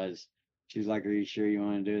thing was, she's like, are you sure you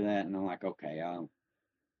want to do that? And I'm like, okay,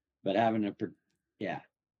 but having to, yeah.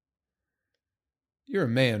 You're a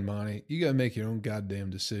man, Monty. You got to make your own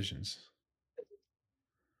goddamn decisions.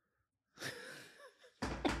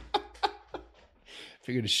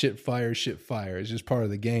 Figured shit fire. It's just part of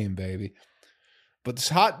the game, baby. But it's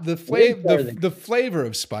hot. The flavor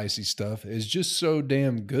of spicy stuff is just so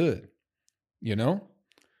damn good. I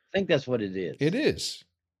think that's what it is. It is.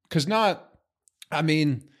 Because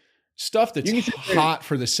stuff that's hot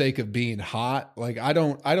for the sake of being hot. Like I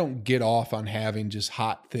don't get off on having just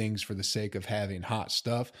hot things for the sake of having hot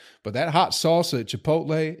stuff. But that hot salsa at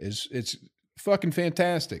Chipotle it's fucking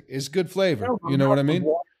fantastic. It's good flavor. You know what I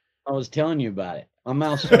mean? I was telling you about it. My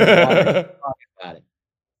mouth's talking about it.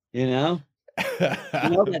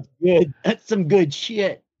 That's good. That's some good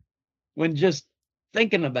shit. When just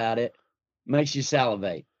thinking about it makes you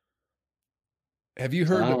salivate. Have you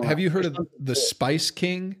heard of the Spice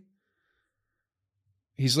King?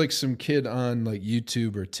 He's like some kid on like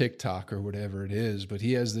YouTube or TikTok or whatever it is, but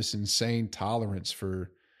he has this insane tolerance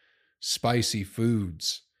for spicy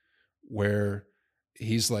foods where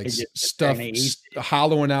he's like He just sits there and he eats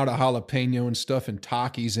hollowing out a jalapeno and stuff and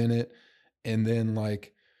Takis in it, and then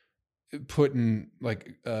like putting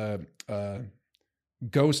like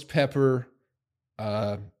ghost pepper,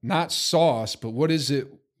 not sauce, but what is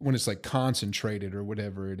it when it's like concentrated or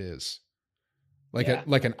whatever it is? Like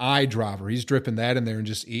like an eye dropper. He's dripping that in there and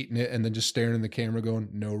just eating it and then just staring in the camera going,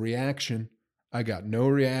 no reaction. I got no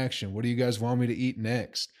reaction. What do you guys want me to eat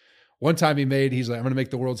next? One time he's like, I'm going to make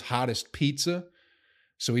the world's hottest pizza.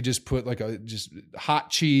 So he just put like just hot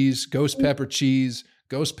cheese, ghost pepper cheese,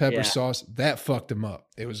 ghost pepper sauce. That fucked him up.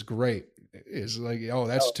 It was great. It's like, oh,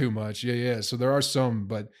 that's too much. Yeah. So there are some,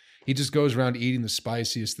 but he just goes around eating the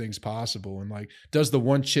spiciest things possible and like does the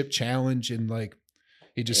one chip challenge and like,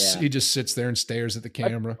 he just sits there and stares at the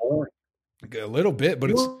camera a little bit, but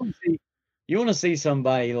you want to see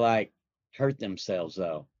somebody like hurt themselves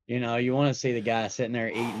though. You know, you want to see the guy sitting there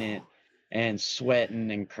eating it and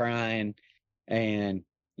sweating and crying, and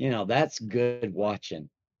you know that's good watching.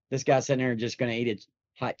 This guy sitting there just going to eat a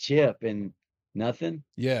hot chip and nothing.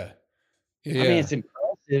 Yeah. I mean, it's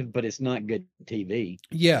impressive, but it's not good TV.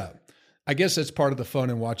 Yeah, I guess that's part of the fun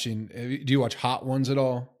in watching. Do you watch Hot Ones at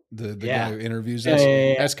all? The guy who interviews us.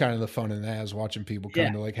 That's kind of the fun in that, is watching people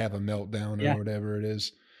kind of like have a meltdown or whatever it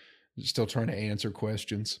is. Still trying to answer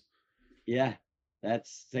questions. Yeah, the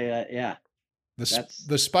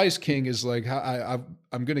Spice King is like, I'm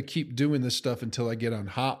going to keep doing this stuff until I get on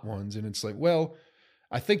Hot Ones, and it's like, well,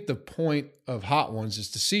 I think the point of Hot Ones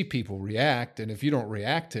is to see people react, and if you don't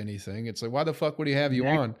react to anything, it's like, why the fuck would he have you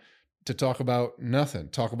on to talk about nothing?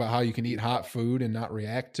 Talk about how you can eat hot food and not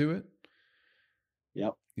react to it.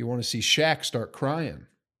 Yep. You want to see Shaq start crying.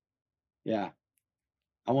 Yeah.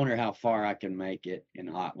 I wonder how far I can make it in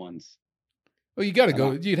Hot Ones. Well, you got to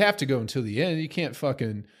go. You'd have to go until the end. You can't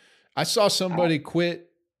fucking. I saw somebody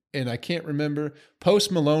quit, and I can't remember. Post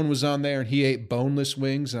Malone was on there, and he ate boneless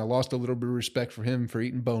wings, and I lost a little bit of respect for him for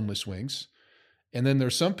eating boneless wings. And then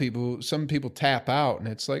there's some people tap out, and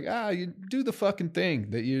it's like, you do the fucking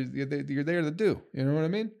thing that you're there to do. You know what I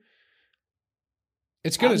mean?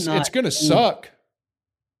 It's gonna suck.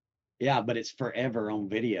 Yeah, but it's forever on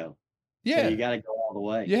video. Yeah. So you got to go all the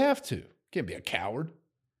way. You have to. Can't be a coward.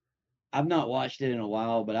 I've not watched it in a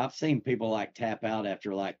while, but I've seen people like tap out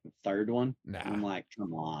after like the third one. Nah. I'm like,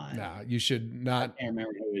 come on. Nah, you should not. I can't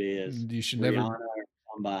remember who it is. You should Rihanna never. Or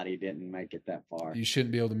somebody didn't make it that far. You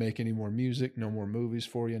shouldn't be able to make any more music, no more movies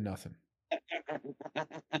for you, nothing.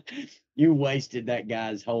 You wasted that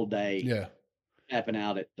guy's whole day. Yeah. Tapping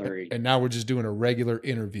out at 3. And now we're just doing a regular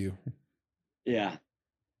interview. Yeah.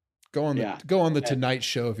 Go on the Tonight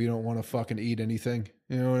Show if you don't want to fucking eat anything.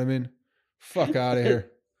 You know what I mean? Fuck out of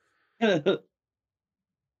here.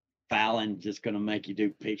 Fallon just gonna make you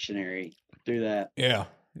do Pictionary. Do that. Yeah.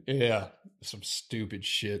 Some stupid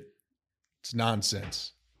shit. It's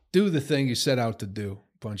nonsense. Do the thing you set out to do.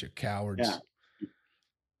 Bunch of cowards. Yeah.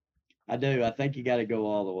 I do. I think you got to go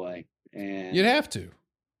all the way. And you'd have to.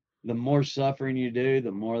 The more suffering you do,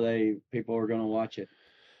 the more people are going to watch it.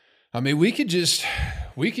 I mean, we can just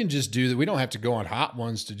do that. We don't have to go on Hot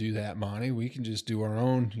Ones to do that, Monty. We can just do our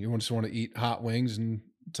own. You just want to eat hot wings and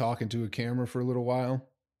talk into a camera for a little while?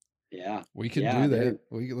 Yeah. We can do that.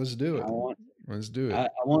 Let's do it. Let's do it. I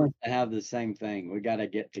want us to have the same thing. We got to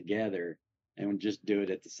get together and just do it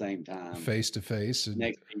at the same time. Face to face.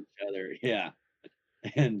 Next to each other. Yeah.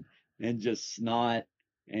 And just snot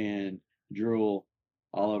and drool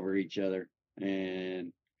all over each other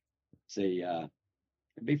and see,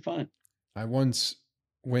 it'd be fun. I once,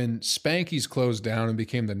 when Spanky's closed down and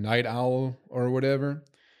became the Night Owl or whatever,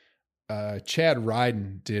 Chad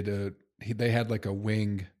Ryden did they had like a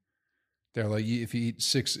wing. They're like, if you eat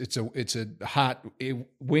 6, it's a hot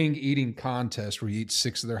wing eating contest where you eat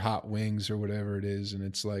 6 of their hot wings or whatever it is. And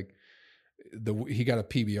it's like he got a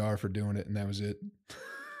PBR for doing it, and that was it.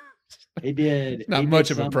 He did. Not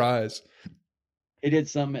much of a prize. He did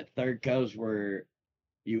something at Third Coast where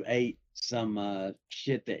you ate some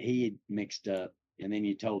shit that he had mixed up, and then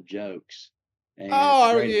you told jokes. And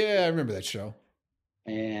I remember that show.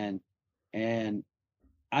 And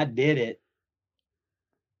I did it,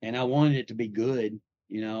 and I wanted it to be good.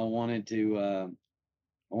 You know, I wanted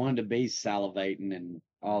to be salivating and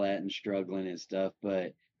all that and struggling and stuff,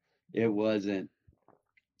 but it wasn't.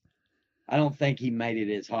 I don't think he made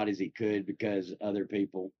it as hot as he could because other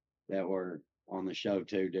people that were on the show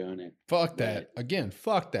too doing it. Fuck that. Again,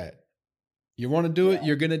 fuck that. You want to do it,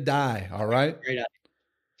 you're going to die, all right? It's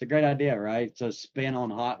a great idea, right? So spin on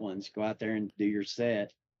Hot Ones. Go out there and do your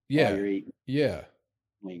set while you're eating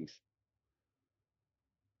wings.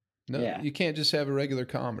 No, you can't just have a regular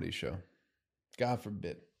comedy show. God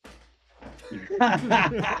forbid.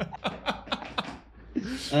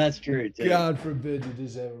 That's true too. God forbid you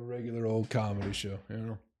just have a regular old comedy show, you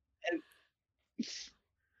know.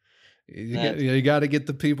 You got to get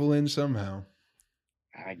the people in somehow.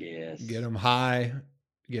 I guess. Get them high,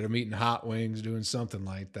 get them eating hot wings, doing something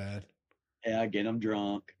like that. Yeah, get them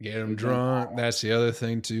drunk. Get them drunk. That's the other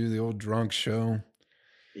thing too. The old drunk show.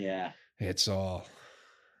 Yeah, it's all.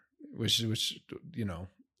 Which you know,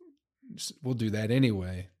 we'll do that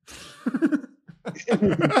anyway.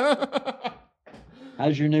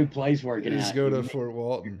 How's your new place working out? Just go to Fort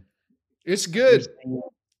Walton. It's good.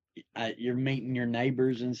 You're meeting your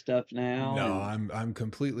neighbors and stuff now. No, I'm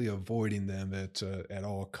completely avoiding them at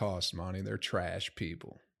all costs, Monty. They're trash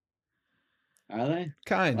people. Are they?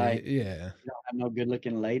 Kind of, Like, yeah. You don't have no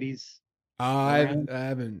good-looking ladies. I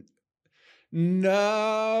haven't.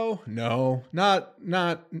 No, not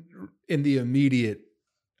in the immediate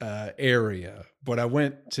area. But I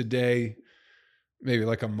went today, maybe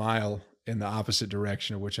like a mile in the opposite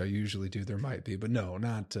direction of which I usually do. There might be, but no,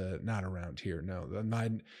 not around here. No,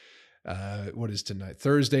 what is tonight?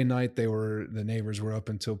 Thursday night. The neighbors were up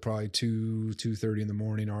until probably 2:30 in the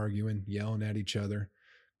morning, arguing, yelling at each other.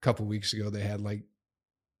 A couple weeks ago, they had like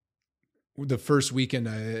the first weekend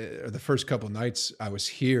or the first couple nights I was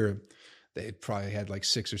here. They probably had like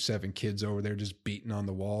 6 or 7 kids over there just beating on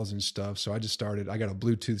the walls and stuff. So I got a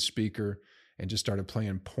Bluetooth speaker and just started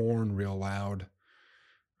playing porn real loud.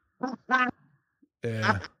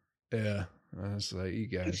 Yeah. I was like, you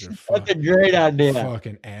guys are That's a great idea.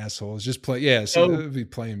 Fucking assholes. Just play. Yeah. So they'll be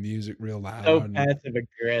playing music real loud. So passive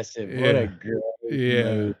aggressive. Yeah. What a great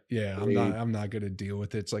move. Yeah. I'm not going to deal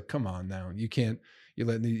with it. It's like, come on now. You can't,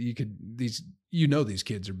 these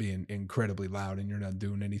kids are being incredibly loud and you're not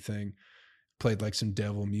doing anything. Played like some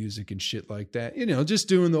devil music and shit like that, just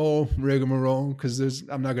doing the old rigmarole. Cause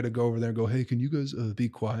I'm not going to go over there and go, hey, can you guys be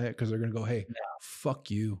quiet? Cause they're going to go, hey,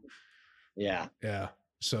 fuck you. Yeah. Yeah.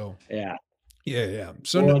 So, yeah.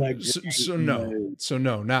 So no,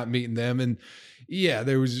 not meeting them. And yeah,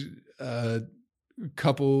 there was a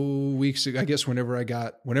couple weeks ago, I guess whenever I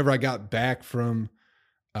got back from,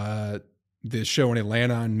 the show in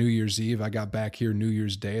Atlanta on New Year's Eve, I got back here New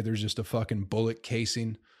Year's Day. There's just a fucking bullet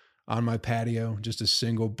casing on my patio, just a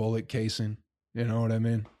single bullet casing. You know what I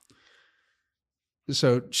mean?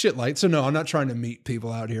 So shit light. So no, I'm not trying to meet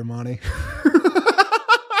people out here, Monty.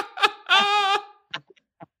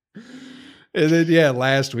 And then,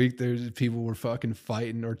 last week people were fucking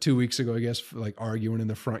fighting, or 2 weeks ago, I guess, like arguing in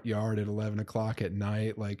the front yard at 11 o'clock at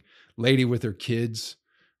night. Like lady with her kids.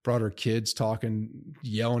 Brought her kids talking,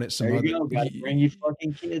 yelling at some other. Bring your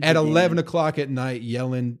fucking kids at 11 o'clock at night,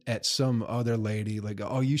 yelling at some other lady, like,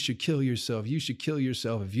 "Oh, you should kill yourself. You should kill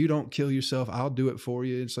yourself. If you don't kill yourself, I'll do it for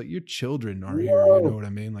you." It's like your children are here. You know what I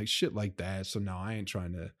mean? Like shit like that. So no, I ain't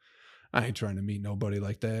trying to meet nobody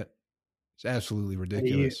like that. It's absolutely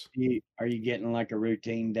ridiculous. Are you getting like a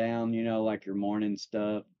routine down? Like your morning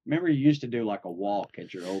stuff. Remember, you used to do like a walk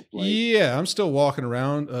at your old place. Yeah, I'm still walking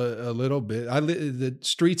around a little bit. The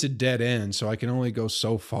street's a dead end, so I can only go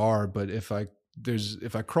so far. But if I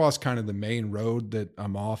cross kind of the main road that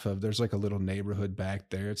I'm off of, there's like a little neighborhood back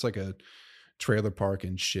there. It's like a trailer park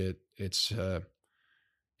and shit. It's not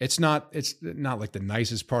like the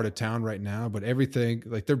nicest part of town right now, but everything,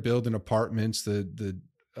 like they're building apartments. They're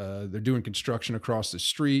doing construction across the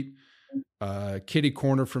street. Kitty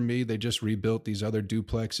corner from me, they just rebuilt these other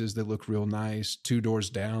duplexes that look real nice. 2 doors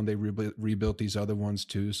down, they rebuilt these other ones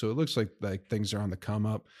too. So it looks like things are on the come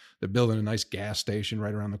up. They're building a nice gas station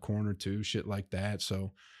right around the corner too, shit like that.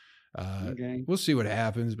 So we'll see what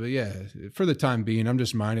happens. But yeah, for the time being, I'm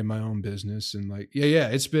just minding my own business. And like,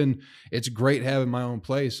 it's great having my own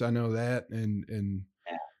place. I know that. And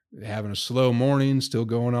having a slow morning, still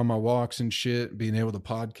going on my walks and shit, being able to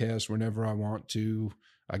podcast whenever I want to.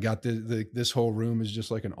 I got this whole room is just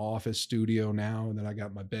like an office studio now. And then I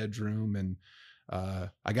got my bedroom and I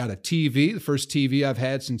got a TV, the first TV I've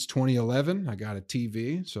had since 2011. I got a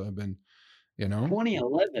TV. So I've been,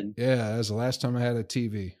 2011. Yeah, that was the last time I had a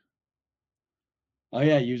TV. Oh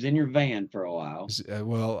yeah, you was in your van for a while.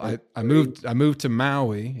 Well, I moved to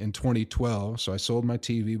Maui in 2012, so I sold my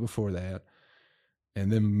TV before that. And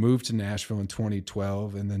then moved to Nashville in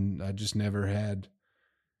 2012, and then I just never had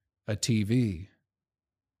a TV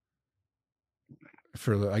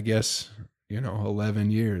for, I guess,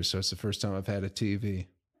 11 years. So it's the first time I've had a TV.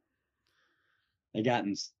 They got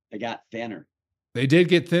thinner. They did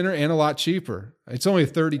get thinner and a lot cheaper. It's only a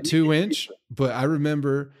 32 inch, but I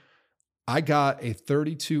remember I got a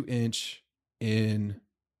 32 inch in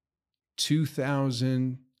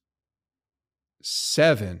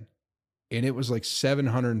 2007. And it was like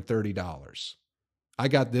 $730. I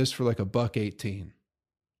got this for like $1.18.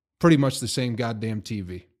 Pretty much the same goddamn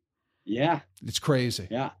TV. Yeah. It's crazy.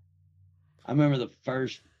 Yeah. I remember the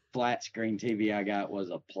first flat screen TV I got was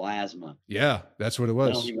a plasma. Yeah, that's what it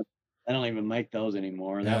was. They don't even make those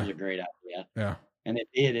anymore. That was a great idea. Yeah. And it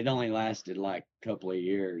did. It only lasted like a couple of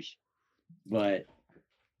years. But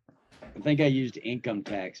I think I used income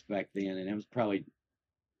tax back then, and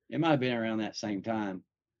it might have been around that same time.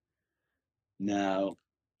 No,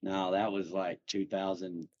 that was like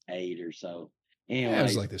 2008 or so. Anyway, it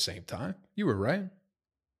was like the same time. You were right.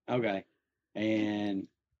 Okay. And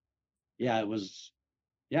I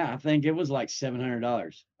think it was like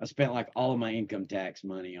 $700. I spent like all of my income tax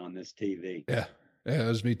money on this TV. Yeah, it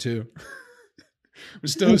was me too.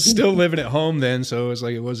 We're still living at home then, so it was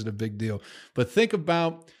like it wasn't a big deal. But think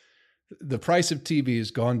about the price of TV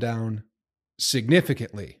has gone down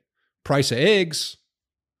significantly. Price of eggs,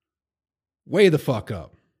 way the fuck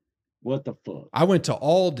up. What the fuck? I went to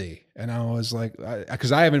Aldi and I was like,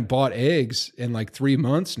 because I haven't bought eggs in like 3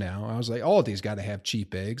 months now. I was like, Aldi's got to have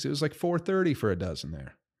cheap eggs. It was like $4.30 for a dozen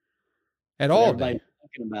there. At Aldi. Everybody's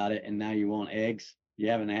talking about it, and now you want eggs? You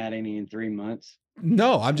haven't had any in 3 months?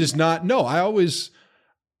 No, I'm just not. No, I always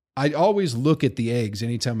look at the eggs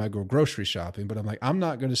anytime I go grocery shopping, but I'm like, I'm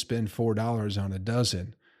not going to spend $4 on a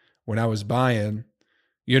dozen. When I was buying,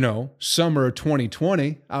 summer of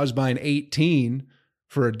 2020, I was buying 18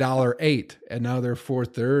 for $1.08, and now they're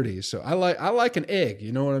 $4.30. So I like an egg.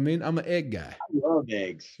 You know what I mean? I'm an egg guy. I love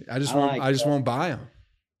eggs. I just won't buy them.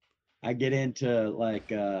 I get into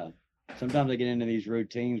like sometimes I get into these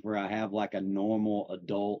routines where I have like a normal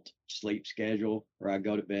adult sleep schedule where I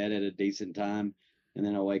go to bed at a decent time and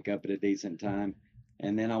then I wake up at a decent time,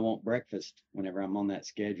 and then I want breakfast whenever I'm on that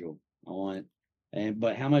schedule.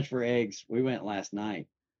 But how much for eggs? We went last night.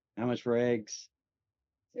 How much for eggs?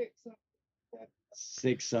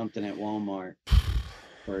 $6 something at Walmart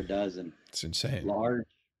for a dozen. It's insane. Large.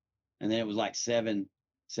 And then it was like $7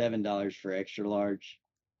 for extra large.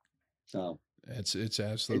 So it's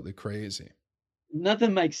absolutely crazy.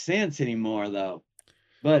 Nothing makes sense anymore though.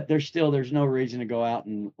 But there's no reason to go out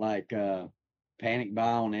and like panic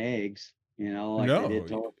buy on eggs, like no, they did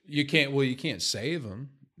to you can't. Well, you can't save them.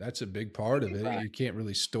 That's a big part of it. Right. You can't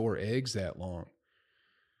really store eggs that long.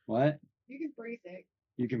 What? You can freeze eggs.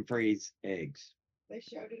 You can freeze eggs. They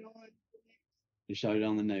showed it on. They showed it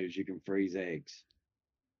on the news. You can freeze eggs.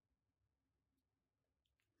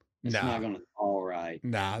 It's not going to all right.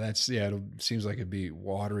 Nah, it seems like it'd be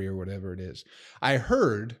watery or whatever it is. I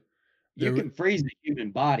heard you can freeze the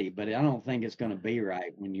human body, but I don't think it's going to be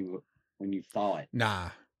right when you thaw it.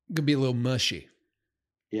 Nah, it could be a little mushy.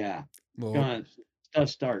 Yeah, stuff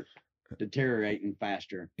start deteriorating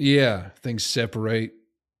faster. Yeah, things separate.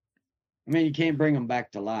 I mean, you can't bring them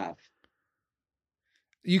back to life.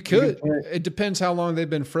 You could. It depends how long they've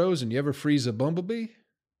been frozen. You ever freeze a bumblebee?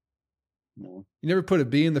 No. You never put a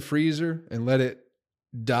bee in the freezer and let it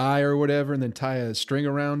die or whatever, and then tie a string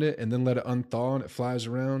around it and then let it unthaw and it flies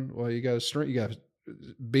around? Well, you got a string. You got a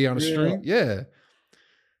bee on a string. Yeah,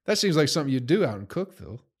 that seems like something you'd do out in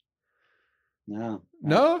Cookville. No.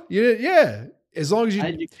 Yeah. As long as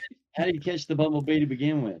you. How did you catch the bumblebee to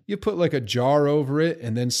begin with? You put like a jar over it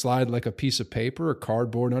and then slide like a piece of paper or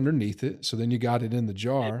cardboard underneath it. So then you got it in the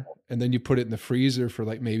jar, and then you put it in the freezer for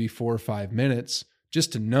like maybe 4 or 5 minutes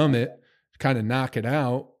just to numb it, kind of knock it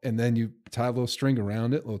out. And then you tie a little string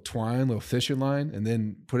around it, a little twine, a little fishing line, and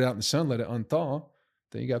then put it out in the sun, let it unthaw.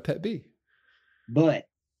 Then you got pet bee. But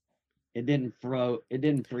it didn't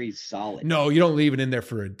freeze solid. No, you don't leave it in there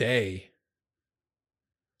for a day.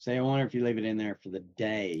 So I wonder if you leave it in there for the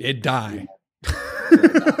day. It'd die.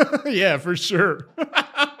 Yeah, for sure.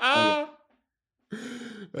 I'm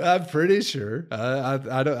pretty sure.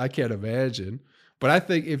 I can't imagine. But I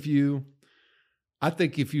think if you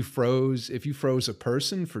froze a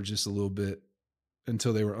person for just a little bit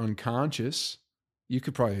until they were unconscious, you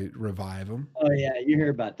could probably revive them. Oh yeah, you hear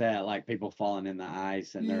about that, like people falling in the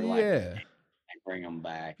ice and they're like, bring them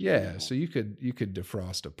back. Yeah, so you could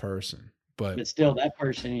defrost a person. But still, that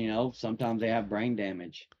person, sometimes they have brain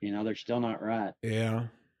damage. They're still not right. Yeah.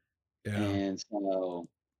 And so,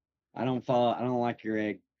 I don't like your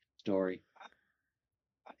egg story.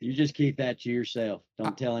 You just keep that to yourself.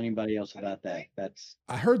 Don't tell anybody else about that.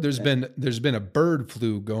 I heard there's been a bird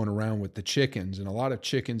flu going around with the chickens, and a lot of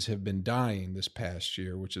chickens have been dying this past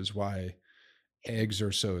year, which is why eggs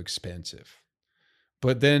are so expensive.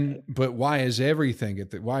 But why is everything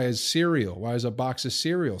why is cereal? Why is a box of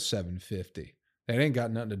cereal $7.50? That ain't got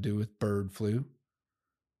nothing to do with bird flu.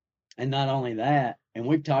 And not only that, and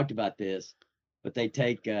we've talked about this, but they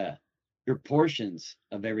take your portions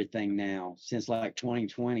of everything now since like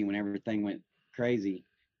 2020 when everything went crazy.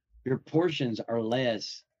 Your portions are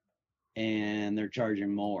less and they're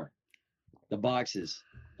charging more. The boxes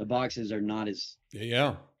are not as,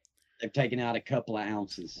 Yeah. they've taken out a couple of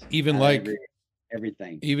ounces. Even out of like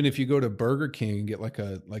everything. even if you go to Burger King and get like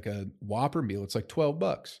a Whopper meal, it's like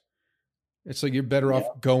 $12. It's like you're better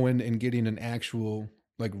off going and getting an actual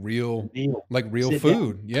like real Meal. Sit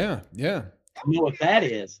food. Down. Yeah. You know what that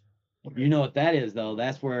is? You know what that is though?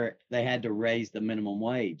 That's where they had to raise the minimum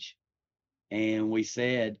wage. And we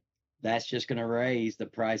said that's just going to raise the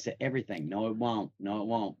price of everything. No, it won't. No, it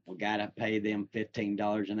won't. We got to pay them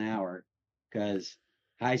 $15 an hour because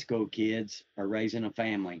high school kids are raising a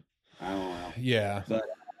family. I don't know. Yeah. But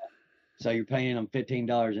so you're paying them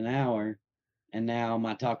 $15 an hour. And now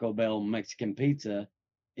my Taco Bell Mexican pizza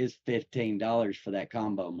is $15 for that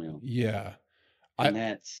combo meal. Yeah.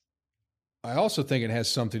 And I also think it has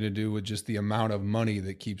something to do with just the amount of money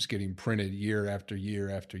that keeps getting printed year after year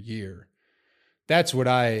after year. That's what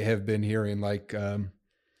I have been hearing. Like,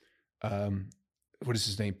 what is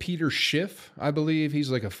his name? Peter Schiff, I believe. He's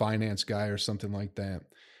like a finance guy or something like that.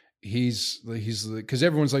 He's because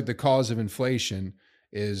everyone's like the cause of inflation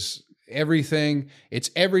is everything. It's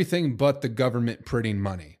everything but the government printing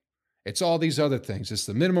money. It's all these other things. It's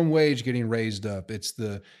the minimum wage getting raised up. It's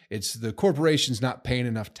the corporations not paying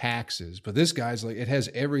enough taxes. But this guy's like, it has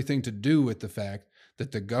everything to do with the fact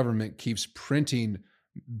that the government keeps printing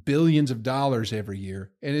billions of dollars every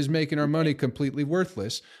year and is making our money completely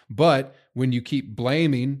worthless. But when you keep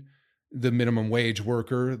blaming the minimum wage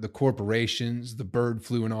worker, the corporations, the bird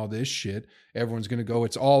flu and all this shit, everyone's going to go,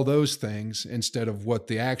 it's all those things instead of what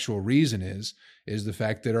the actual reason is the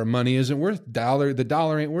fact that our money isn't worth the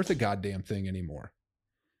dollar ain't worth a goddamn thing anymore.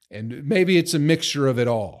 And maybe it's a mixture of it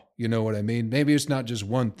all. You know what I mean? Maybe it's not just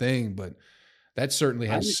one thing, but that certainly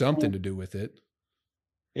has something to do with it.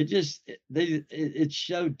 It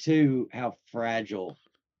showed too how fragile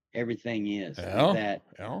everything is.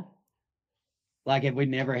 Like if we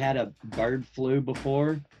never had a bird flu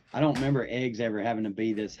before, I don't remember eggs ever having to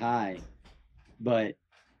be this high, but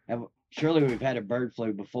surely we've had a bird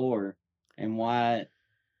flu before. And why?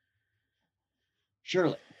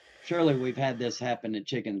 Surely we've had this happen to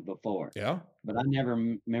chickens before. Yeah. But I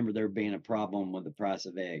never remember there being a problem with the price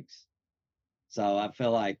of eggs. So I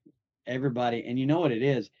feel like everybody, and you know what it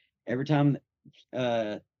is, every time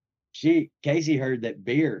Casey heard that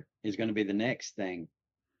beer is going to be the next thing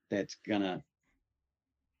that's going to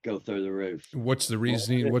go through the roof. What's the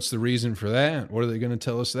reason? What's the reason for that? What are they going to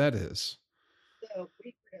tell us that is? So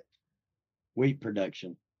wheat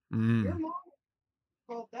production. Your mom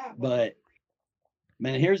called that. But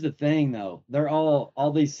man, here's the thing though. They're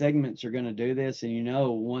all these segments are going to do this, and you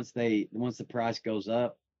know, once the price goes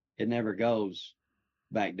up, it never goes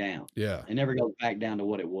back down. Yeah. It never goes back down to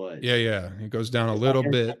what it was. Yeah, yeah. It goes down a little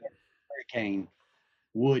bit. Hurricane,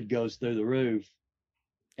 wood goes through the roof,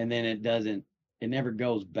 and then it never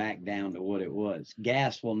goes back down to what it was.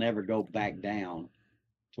 Gas will never go back down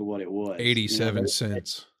to what it was. 87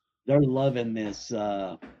 cents. They're loving this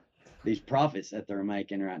these profits that they're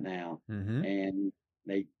making right now. Mm-hmm. And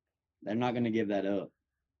they're not going to give that up.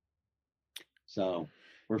 So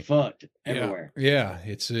we're fucked everywhere. Yeah.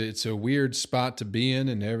 It's a weird spot to be in,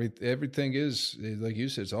 and everything is, like you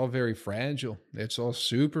said, it's all very fragile. It's all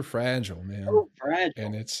super fragile, man. So fragile.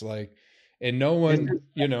 And it's like, and no one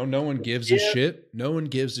gives a shit. No one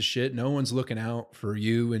gives a shit. No one's looking out for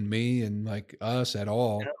you and me and like us at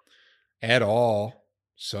all. Yeah. At all.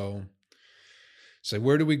 So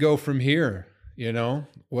where do we go from here? You know,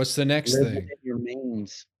 what's the next thing? Within your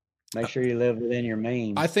means. Make sure you live within your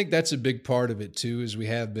means. I think that's a big part of it too, is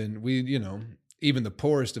even the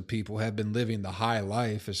poorest of people have been living the high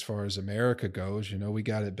life as far as America goes. You know, we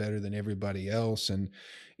got it better than everybody else. And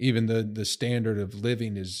even the standard of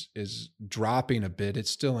living is dropping a bit. It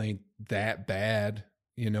still ain't that bad.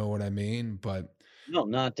 You know what I mean? But no,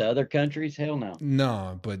 not to other countries. Hell no.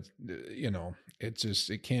 No, but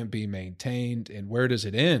it can't be maintained. And where does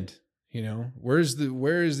it end? You know, where is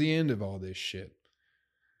the end of all this shit?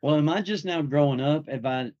 Well, am I just now growing up?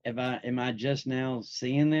 Am I just now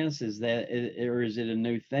seeing this? Or is it a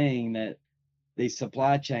new thing that these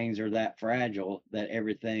supply chains are that fragile that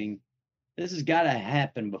this has got to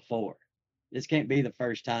happen before. This can't be the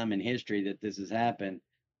first time in history that this has happened,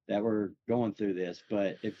 that we're going through this,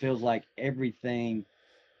 but it feels like everything,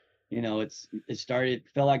 felt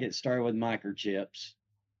like it started with microchips,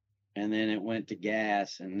 and then it went to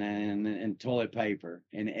gas, and toilet paper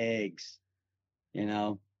and eggs.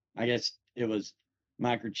 I guess it was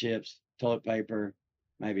microchips, toilet paper,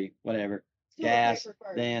 maybe whatever, gas.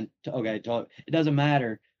 Then toilet. It doesn't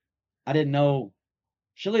matter. I didn't know.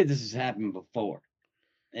 Surely this has happened before,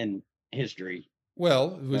 and history.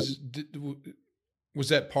 Well, was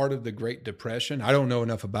that part of the Great Depression? I don't know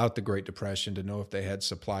enough about the Great Depression to know if they had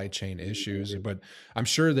supply chain issues, but I'm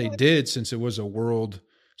sure they did since it was the world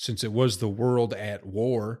at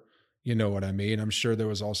war. You know what I mean? I'm sure there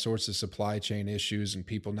was all sorts of supply chain issues and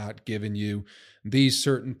people not giving you these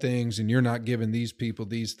certain things and you're not giving these people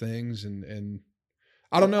these things. And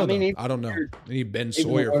I don't know. I don't know. I need Ben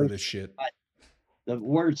Sawyer for this shit. The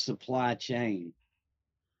word supply chain,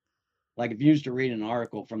 like if you used to read an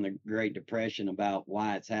article from the Great Depression about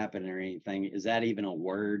why it's happening or anything, is that even a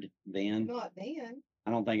word then? Not then.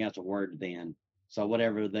 I don't think that's a word then. So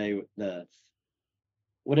whatever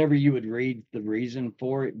whatever you would read the reason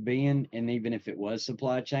for it being, and even if it was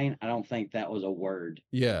supply chain, I don't think that was a word.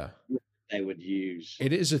 Yeah. They would use.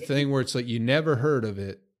 It is a thing where it's like you never heard of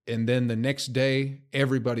it, and then the next day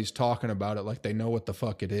everybody's talking about it like they know what the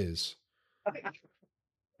fuck it is.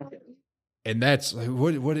 And that's like,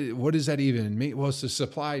 what does that even mean? Well, it's the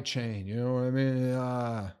supply chain. You know what I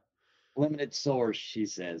mean? Limited source, she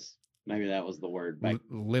says. Maybe that was the word.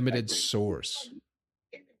 Limited source.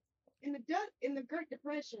 In the Great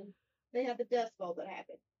Depression, they had the Dust Bowl that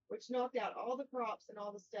happened, which knocked out all the crops and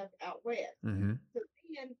all the stuff out west. Mm-hmm. So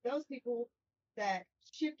then those people that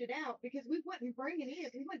shipped it out, because we wasn't bringing in,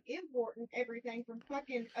 we wasn't importing everything from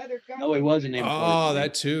fucking other countries. No, it wasn't importing. Oh,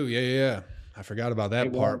 that too. Yeah. I forgot about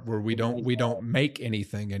that part where we don't make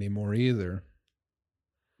anything anymore either.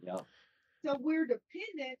 Yeah. So we're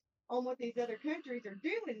dependent on what these other countries are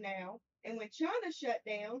doing now. And when China shut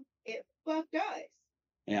down, it fucked us.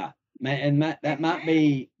 Yeah. And that might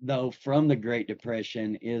be, though, from the Great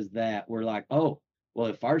Depression, is that we're like, oh, well,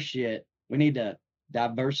 if our shit, we need to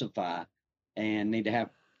diversify and need to have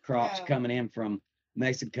crops coming in from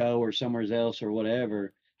Mexico or somewhere else or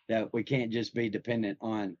whatever, that we can't just be dependent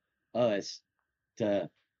on us to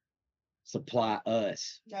supply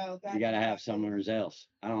us. No, you got to have somewhere else.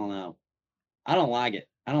 I don't know. I don't like it.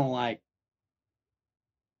 I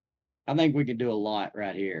think we could do a lot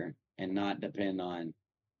right here and not depend on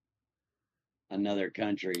another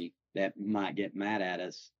country that might get mad at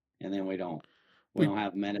us, and then we don't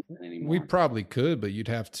have medicine anymore. We probably could, but you'd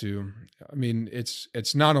have to. I mean,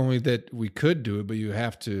 it's not only that we could do it, but you'd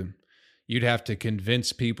have to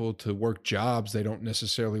convince people to work jobs they don't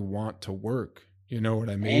necessarily want to work. You know what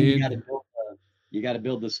I mean? And you got to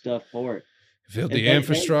build the stuff for it. Build the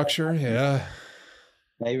infrastructure. Yeah.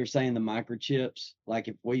 They were saying the microchips. Like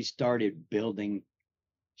if we started building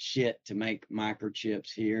shit to make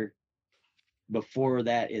microchips here before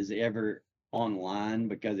that is ever online,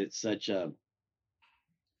 because it's such a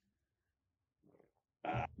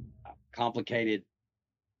complicated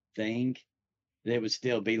thing, it would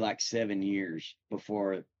still be like 7 years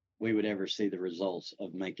before we would ever see the results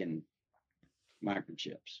of making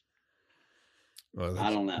microchips. Well, I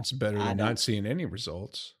don't know. It's better than not seeing any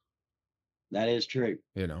results. That is true.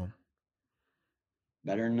 You know,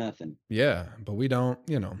 better than nothing. Yeah, but we don't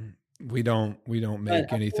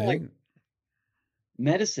make anything. Like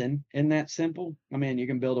medicine isn't that simple. I mean, you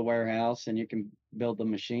can build a warehouse and you can build the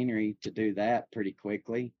machinery to do that pretty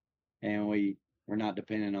quickly, and we're not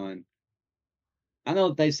dependent on. I know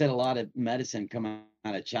that they said a lot of medicine come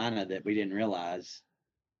out of China that we didn't realize,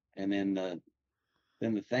 and then the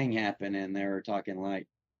thing happened, and they were talking like,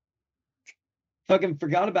 fucking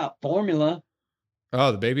forgot about formula.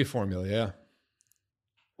 Oh, the baby formula, yeah.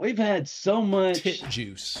 We've had so much tit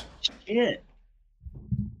juice. Shit.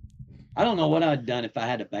 I don't know what I'd done if I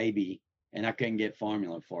had a baby and I couldn't get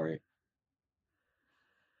formula for it.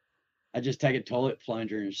 I'd just take a toilet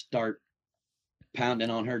plunger and start pounding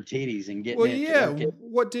on her titties and getting it. Yeah.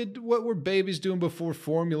 What were babies doing before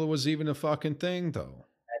formula was even a fucking thing, though?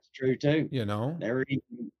 That's true too. You know, they were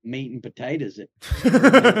eating meat and potatoes.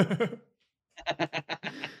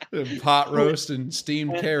 Pot roast and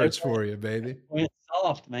steamed carrots for you, baby. It's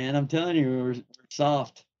soft, man. I'm telling you, we're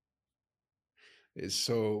soft. It's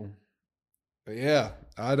so, yeah.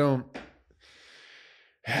 I don't.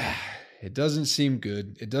 It doesn't seem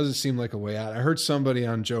good. It doesn't seem like a way out. I heard somebody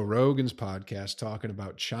on Joe Rogan's podcast talking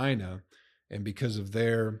about China, and because of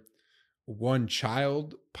their one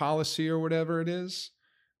child policy or whatever it is,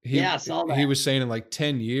 I saw that. He was saying in like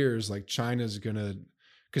 10 years, like China's gonna,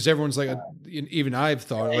 because everyone's like, even I've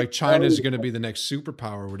thought like China's going to be the next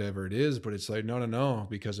superpower or whatever it is, but it's like, no,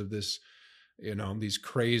 because of this, these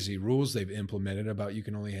crazy rules they've implemented about you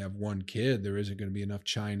can only have one kid. There isn't going to be enough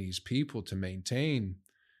Chinese people to maintain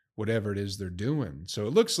whatever it is they're doing. So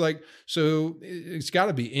it looks like, it's got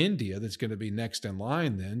to be India that's going to be next in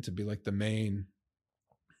line then to be like the main.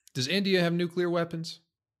 Does India have nuclear weapons?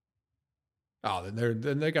 Oh,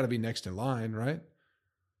 then they got to be next in line, right?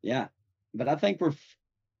 Yeah, but I think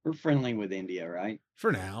We're friendly with India, right?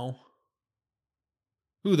 For now.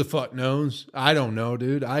 Who the fuck knows? I don't know,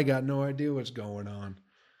 dude. I got no idea what's going on.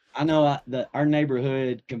 I know our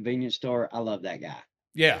neighborhood convenience store. I love that guy.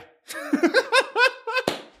 Yeah.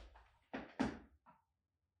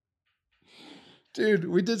 Dude,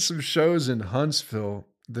 we did some shows in Huntsville.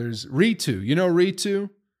 There's Ritu. You know Ritu?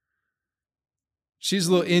 She's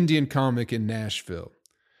a little Indian comic in Nashville.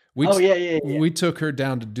 Yeah. We took her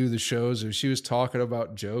down to do the shows, and she was talking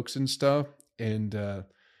about jokes and stuff. And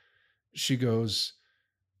she goes,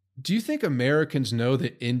 "Do you think Americans know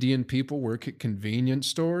that Indian people work at convenience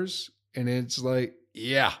stores?" And it's like,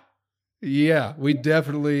 yeah, we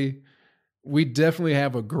definitely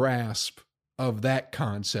have a grasp of that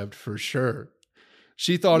concept for sure.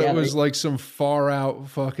 She thought it was like some far out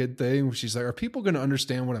fucking thing. She's like, are people going to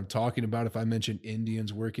understand what I'm talking about if I mention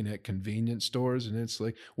Indians working at convenience stores? And it's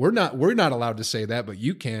like, we're not allowed to say that, but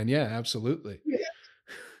you can. Yeah, absolutely. Yeah.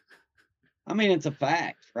 I mean, it's a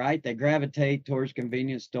fact, right? They gravitate towards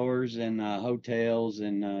convenience stores and hotels,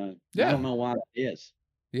 and I don't know why that is.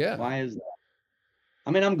 Yeah. Why is that?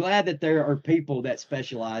 I mean, I'm glad that there are people that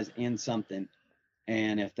specialize in something,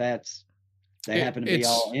 and if they happen to be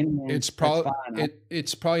all Indian, it's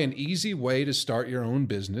probably an easy way to start your own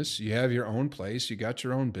business. You have your own place, you got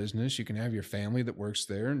your own business, you can have your family that works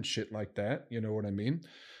there and shit like that. You know what I mean?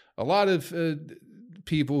 A lot of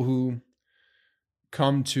people who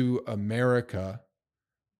come to America,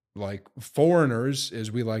 like foreigners,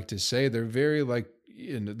 as we like to say, they're very like,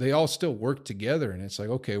 they all still work together, and it's like,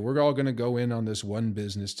 okay, we're all going to go in on this one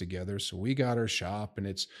business together. So we got our shop, and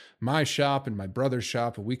it's my shop and my brother's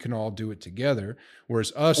shop, and we can all do it together.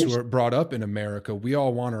 Whereas us who are brought up in America, we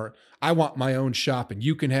all I want my own shop, and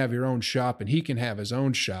you can have your own shop, and he can have his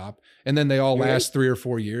own shop. And then they all last 3 or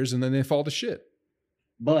 4 years, and then they fall to shit.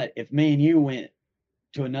 But if me and you went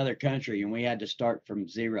to another country and we had to start from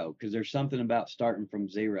zero, because there's something about starting from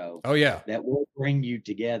zero. Oh yeah. That will bring you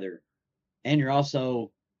together. And you're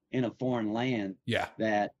also in a foreign land. Yeah.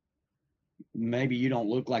 That maybe you don't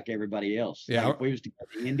look like everybody else. Yeah. Like if we was to go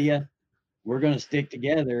to India, we're going to stick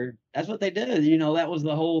together. That's what they did. You know, that was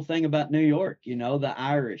the whole thing about New York, you know, the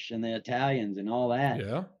Irish and the Italians and all that.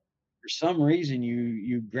 Yeah. For some reason,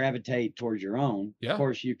 you gravitate towards your own. Yeah. Of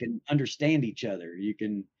course, you can understand each other. You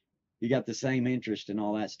got the same interest and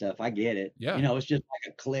all that stuff. I get it. Yeah. You know, it's just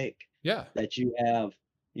like a clique. Yeah. That you have,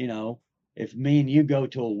 you know, if me and you go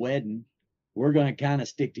to a wedding, we're going to kind of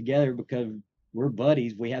stick together because we're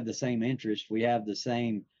buddies. We have the same interest. We have the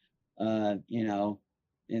same, you know,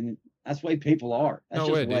 and that's the way people are. That's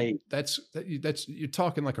no just way, dude. That's you're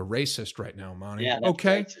talking like a racist right now, Monty. Yeah.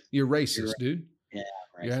 Okay. Racist. You're racist, dude. Yeah.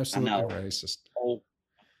 Racist. You're absolutely racist. Oh.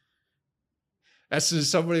 That's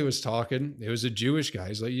just, somebody was talking. It was a Jewish guy.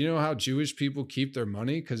 He's like, you know how Jewish people keep their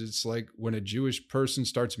money? Because it's like when a Jewish person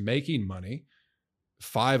starts making money,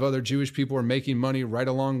 5 other Jewish people are making money right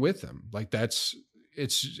along with them. Like it's,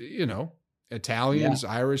 you know, Italians,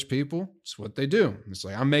 Irish people, it's what they do. It's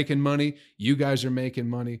like, I'm making money. You guys are making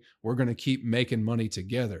money. We're going to keep making money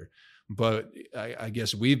together. But I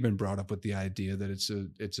guess we've been brought up with the idea that it's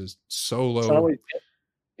a solo.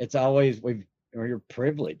 It's always you're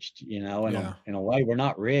privileged, you know, in a way. We're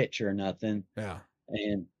not rich or nothing. Yeah.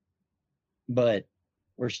 But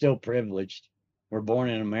we're still privileged. We're born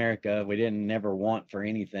in America. We didn't never want for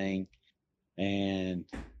anything. And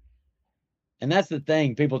that's the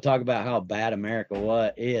thing. People talk about how bad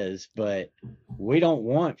America is, but we don't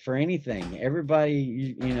want for anything.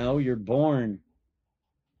 Everybody, you know, you're born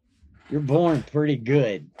pretty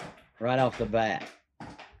good right off the bat.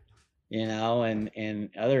 You know, and in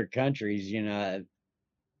other countries, you know,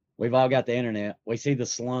 we've all got the internet. We see the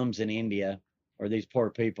slums in India where these poor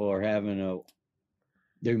people are having to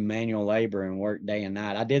do manual labor and work day and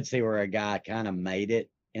night. I did see where a guy kind of made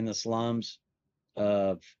it in the slums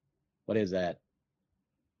of, what is that?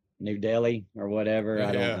 New Delhi or whatever. Yeah.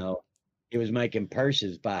 I don't know. He was making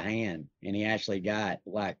purses by hand, and he actually got,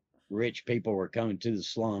 like, rich people were coming to the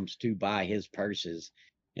slums to buy his purses,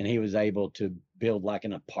 and he was able to build like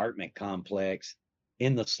an apartment complex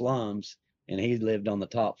in the slums, and he lived on the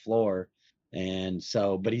top floor. And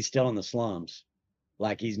so, but he's still in the slums.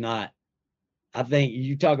 Like, he's not, I think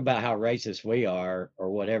you talk about how racist we are or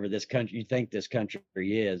whatever this country, you think this country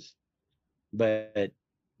is, but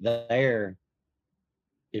there,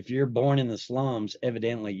 if you're born in the slums,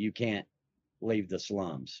 evidently you can't leave the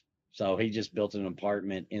slums. So he just built an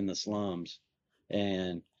apartment in the slums.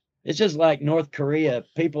 And it's just like North Korea.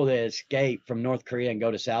 People that escape from North Korea and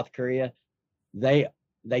go to South Korea, they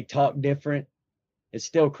talk different. It's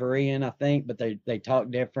still Korean, I think, but they talk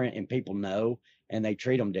different, and people know, and they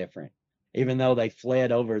treat them different. Even though they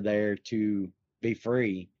fled over there to be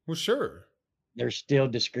free, Well, sure. They're still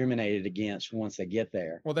discriminated against once they get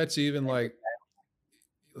there. Well, that's even like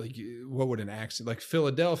what would an accent like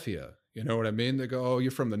Philadelphia? You know what I mean? They go, "Oh,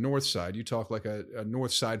 you're from the North Side. You talk like a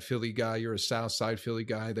North Side Philly guy. You're a South Side Philly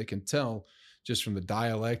guy." They can tell just from the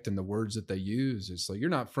dialect and the words that they use. It's like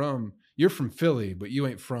you're from Philly, but you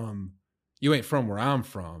ain't from where I'm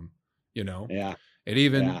from. You know? Yeah. And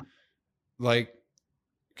even like,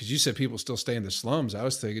 because you said people still stay in the slums. I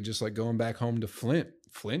was thinking just like going back home to Flint.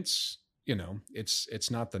 Flint's, you know,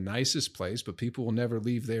 it's not the nicest place, but people will never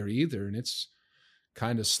leave there either, and it's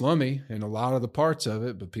kind of slummy in a lot of the parts of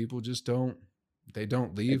it, but people just don't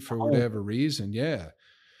leave for whatever reason. Yeah.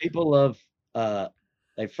 People love,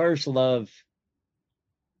 they first love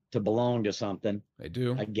to belong to something. They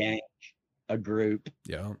do. A gang, a group.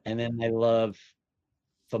 Yeah. And then they love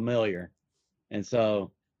familiar. And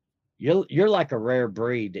so you're like a rare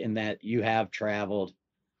breed in that you have traveled,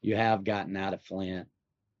 you have gotten out of Flint.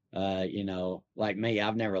 You know, like me,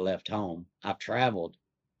 I've never left home. I've traveled,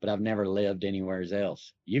 but I've never lived anywhere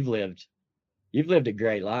else. You've lived a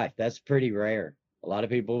great life. That's pretty rare. A lot of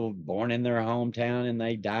people born in their hometown and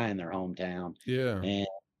they die in their hometown. Yeah. And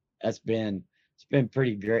it's been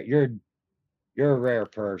pretty great. You're a rare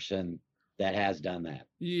person that has done that.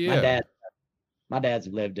 Yeah. My dad's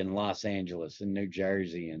lived in Los Angeles and New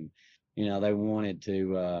Jersey, and you know, they wanted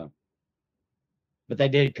to but they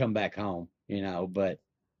did come back home, you know, but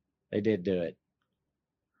they did do it.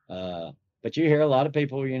 But you hear a lot of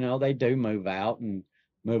people, you know, they do move out and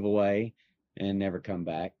move away and never come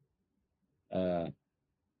back. I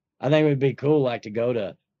think it would be cool, like to go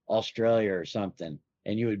to Australia or something,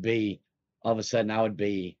 and you would be, all of a sudden I would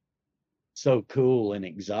be so cool and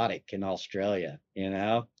exotic in Australia, you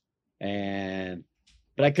know?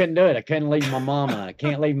 But I couldn't do it. I couldn't leave my mama. I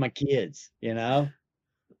can't leave my kids, you know?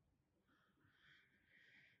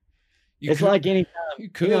 It's like anytime,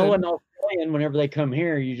 you know, an Australian, whenever they come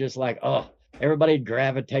here, you just like, oh, everybody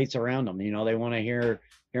gravitates around them. You know, they want to hear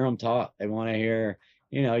them talk. They want to hear,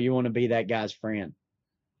 you know, you want to be that guy's friend.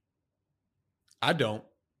 I don't.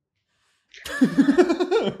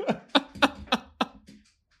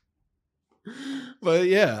 But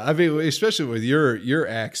yeah, I mean, especially with your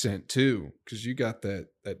accent too, because you got that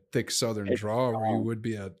thick Southern drawl where you would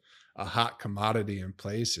be a hot commodity in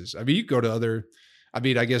places. I mean, you go to other. I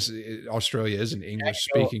mean, I guess Australia is an English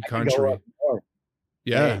speaking country.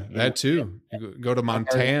 Yeah, that too. You go to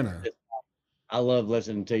Montana. I love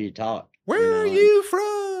listening to you talk. Where are you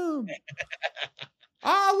from?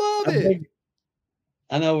 I love it.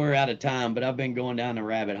 I know we're out of time, but I've been going down the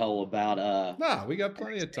rabbit hole about Nah, we got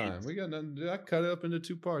plenty of time. We got nothing to do. I cut it up into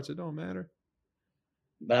 2 parts. It don't matter.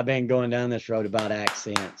 But I've been going down this road about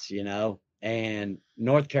accents, you know, and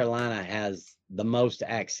North Carolina has the most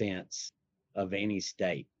accents of any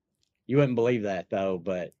state. You wouldn't believe that though,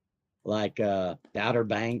 but like the Outer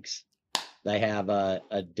Banks, they have a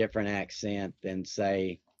different accent than,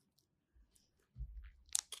 say,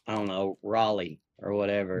 I don't know, Raleigh or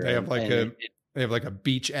whatever. They have like a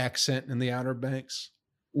beach accent in the Outer Banks.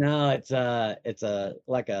 No, it's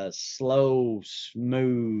like a slow,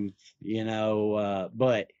 smooth, you know,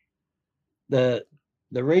 but the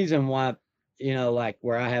reason why, you know, like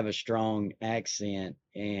where I have a strong accent,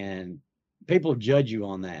 and people judge you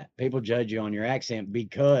on that. People judge you on your accent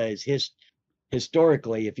because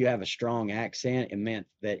historically, if you have a strong accent, it meant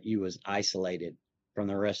that you was isolated from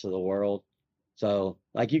the rest of the world. So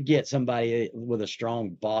like you get somebody with a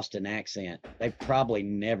strong Boston accent, they probably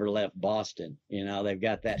never left Boston. You know, they've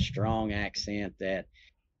got that strong accent that,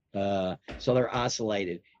 so they're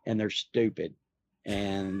isolated and they're stupid.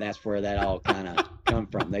 And that's where that all kind of come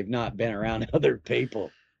from. They've not been around other people.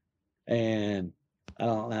 And I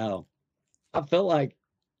don't know. I feel like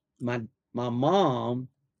my mom,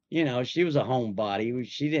 you know, she was a homebody.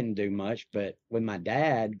 She didn't do much, but with my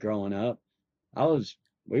dad growing up,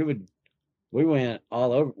 we went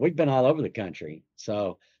all over. We've been all over the country.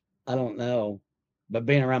 So I don't know, but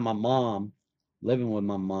being around my mom, living with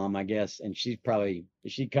my mom, I guess, and is she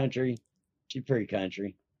country? She's pretty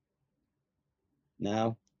country.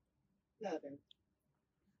 No? Nothing.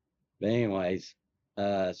 But anyways,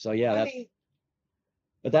 so yeah,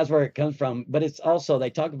 but that's where it comes from. But it's also,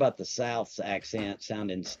 they talk about the South's accent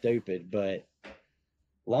sounding stupid, but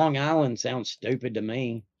Long Island sounds stupid to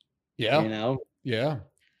me. Yeah. You know? Yeah.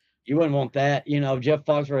 You wouldn't want that. You know, Jeff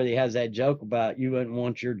Foxworthy has that joke about you wouldn't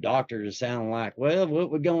want your doctor to sound like, well,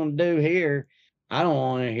 what we're going to do here, I don't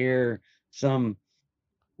want to hear some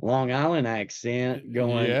Long Island accent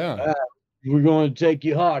going, we're going to take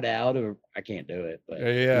your heart out, or I can't do it. But yeah.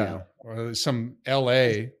 You know. Or some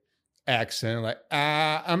LA accent, like,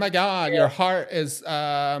 oh my God, your heart is,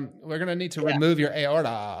 we're going to need to remove your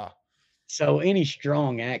aorta. So any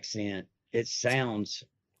strong accent, it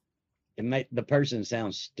make the person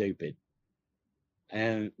sound stupid.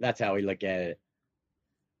 And that's how we look at it,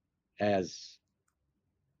 as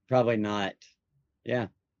probably not. Yeah.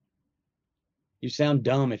 You sound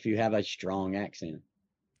dumb if you have a strong accent.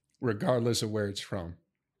 Regardless of where it's from.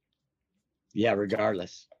 Yeah,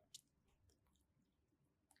 regardless.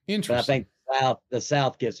 Interesting. But I think the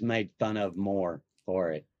South gets made fun of more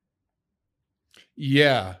for it.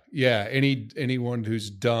 Yeah. Anyone who's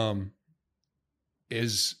dumb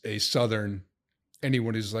is a Southern.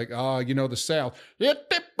 Anyone who's like, oh, the South. Yeah.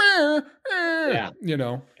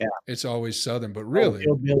 It's always Southern, but really,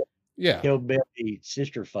 hillbilly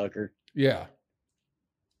sister fucker. Yeah.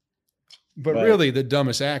 But really, the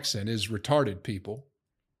dumbest accent is retarded people.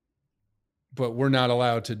 But we're not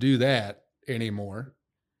allowed to do that anymore.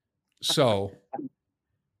 So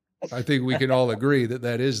I think we can all agree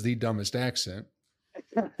that is the dumbest accent.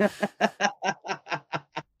 Boston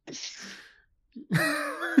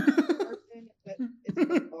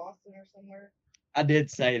or somewhere. I did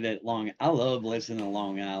say that I love listening to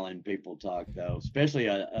Long Island people talk, though, especially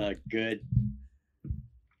a good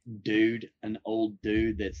dude, an old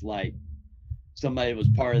dude that's like somebody that was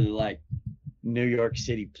part of the New York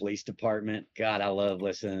City Police Department. God, I love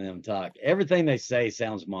listening to them talk. Everything they say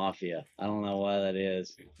sounds mafia. I don't know why that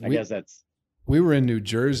is. I guess that's. We were in New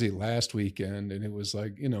Jersey last weekend, and it was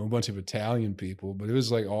like, a bunch of Italian people, but it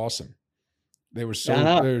was like awesome. They were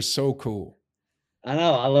so cool. I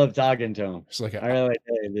know. I love talking to them. It's like a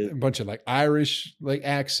bunch of like Irish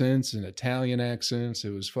accents and Italian accents.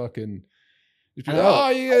 It was fucking. Oh,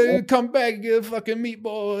 you gotta come back, get a fucking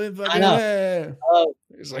meatball.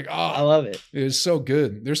 It's like, I love it. It was so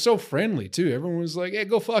good. They're so friendly too. Everyone was like, "Hey,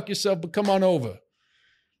 go fuck yourself, but come on over."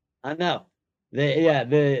 I know.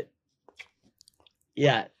 Like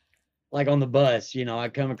on the bus, I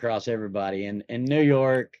come across everybody. And in New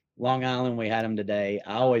York, Long Island, we had them today.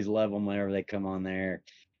 I always love them whenever they come on there.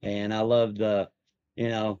 And I love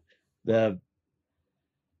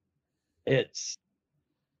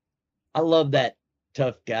I love that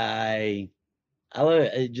tough guy. I love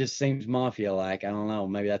it. It just seems mafia-like. I don't know.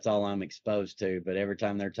 Maybe that's all I'm exposed to. But every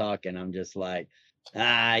time they're talking, I'm just like,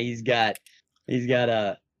 he's got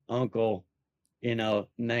a uncle,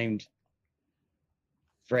 named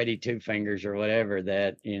Freddie Two Fingers or whatever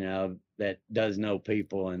that that does know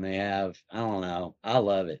people, and they have. I don't know. I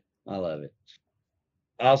love it. I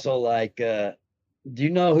also do you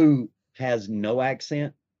know who has no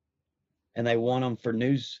accent, and they want them for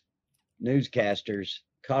newscasters?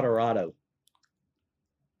 Colorado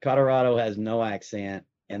has no accent,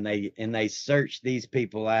 and they search these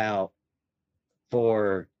people out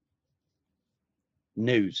for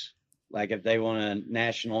news, like if they want a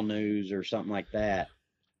national news or something like that.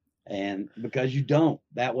 And because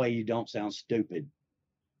that way you don't sound stupid.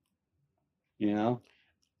 Yeah.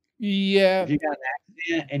 If you got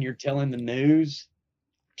an accent and you're telling the news,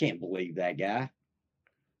 can't believe that guy.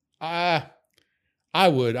 I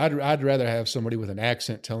would. I'd rather have somebody with an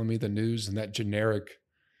accent telling me the news than that generic,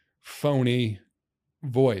 phony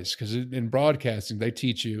voice. Because in broadcasting, they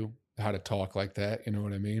teach you how to talk like that. You know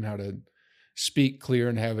what I mean? How to speak clear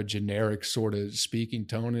and have a generic sort of speaking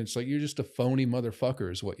tone. And it's like, you're just a phony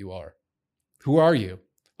motherfucker is what you are. Who are you?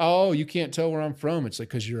 Oh, you can't tell where I'm from. It's like,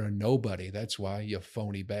 because you're a nobody. That's why, you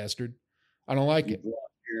phony bastard. I don't like it.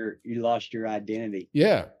 You lost your identity.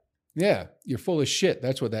 Yeah. You're full of shit.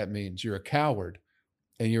 That's what that means. You're a coward.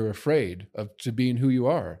 And you're afraid to being who you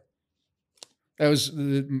are. That was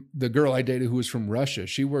the girl I dated who was from Russia.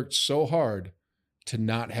 She worked so hard to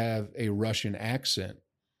not have a Russian accent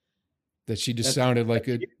that she just sounded like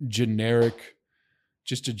a generic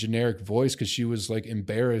voice, because she was like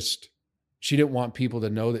embarrassed. She didn't want people to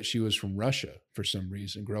know that she was from Russia for some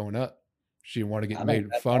reason growing up. She didn't want to get made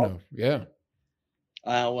fun of. Yeah.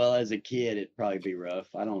 Well, as a kid, it'd probably be rough.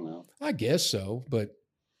 I don't know. I guess so, but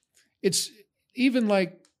it's even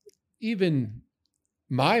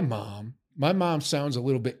my mom sounds a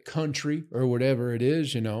little bit country or whatever it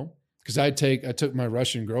is, because I took my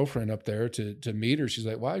Russian girlfriend up there to meet her. She's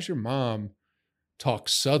like, why does your mom talk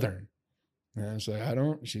Southern? And I was like,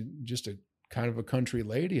 she's just a kind of a country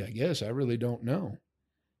lady, I guess. I really don't know.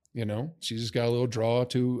 She's just got a little draw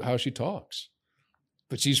to how she talks,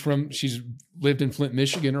 but she's lived in Flint,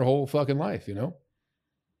 Michigan her whole fucking life, That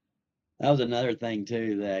was another thing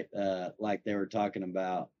too, that like they were talking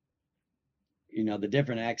about, the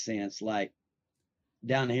different accents. Like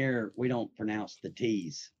down here, we don't pronounce the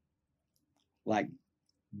T's, like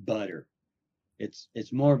butter.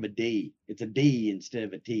 It's more of a D. It's a D instead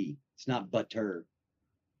of a T. It's not butter.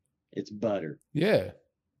 It's butter. Yeah.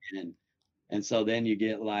 And so then you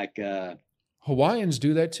get like Hawaiians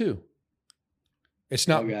do that too. It's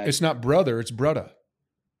not Okay. it's not brother, it's brudda.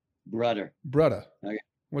 brother. Brudda. Okay.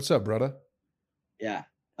 What's up, brudda? Yeah.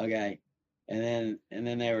 Okay. And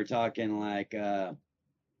then they were talking like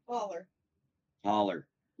Holler. holler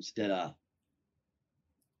instead of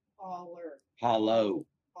Holler. hollow.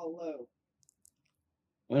 Hello.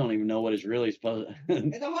 We don't even know what it's really supposed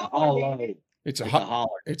It's a holler. hollow. baby. It's a It's a ho-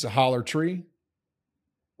 holler. it's a holler tree.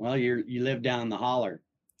 Well, you live down the holler.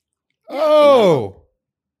 Oh.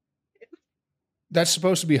 That's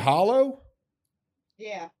supposed to be hollow?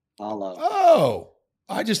 Yeah. Hollow. Oh.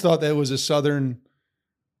 I just thought that was a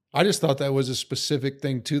specific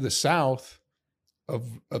thing to the south of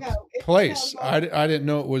a No, it's place. not I didn't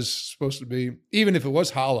know it was supposed to be, even if it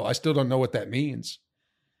was hollow, I still don't know what that means.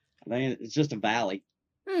 I think it's just a valley.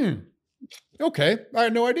 Okay. I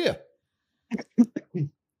had no idea.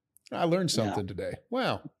 I learned something today.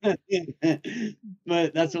 Wow. But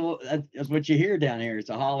that's what you hear down here. It's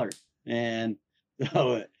a holler. And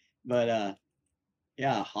so, but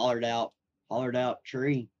yeah, hollered out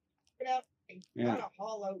tree. Not Yeah. a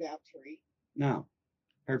hollowed out tree. No,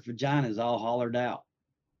 her vagina's all hollered out.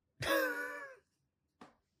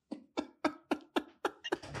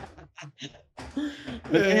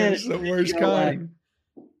 It's the worst you know, like, kind.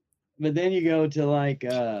 But then you go to like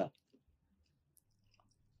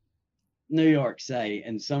New York, say,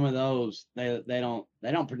 and some of those they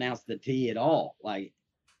don't pronounce the T at all. Like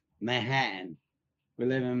Manhattan, we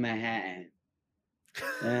live in Manhattan,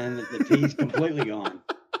 and the T's completely gone.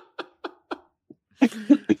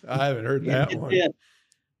 I haven't heard that one.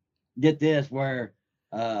 Get this, where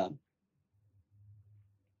I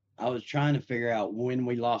was trying to figure out when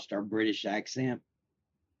we lost our British accent.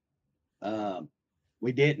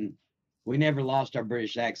 We didn't. We never lost our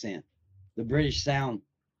British accent. The British sound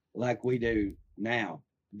like we do now.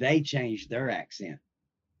 They changed their accent.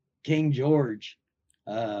 King George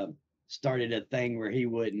started a thing where he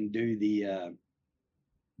wouldn't do the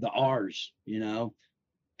R's, you know,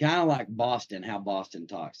 kind of like Boston, how Boston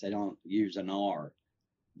talks. They don't use an R.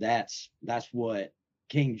 That's what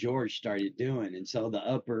King George started doing, and so the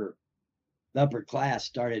upper class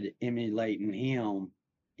started imitating him,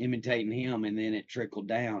 and then it trickled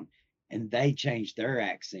down, and they changed their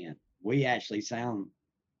accent. We actually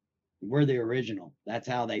we're the original. That's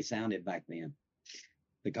how they sounded back then,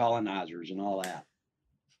 the colonizers and all that.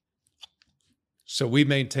 So we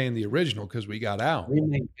maintained the original because we got out. We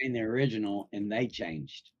maintained the original, and they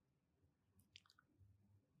changed.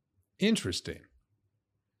 Interesting.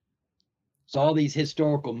 So all these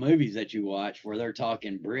historical movies that you watch where they're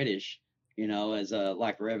talking British, you know, as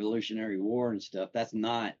like Revolutionary War and stuff, that's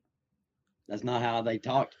not how they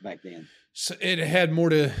talked back then. So it had more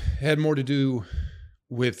to do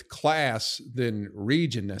with class than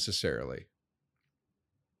region necessarily.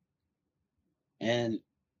 And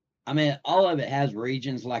I mean, all of it has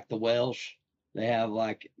regions, like the Welsh. They have,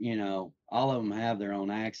 like, you know, all of them have their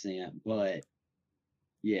own accent, but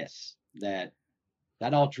yes, that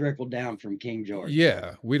all trickled down from King George.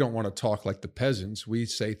 Yeah, we don't want to talk like the peasants. We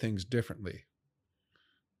say things differently.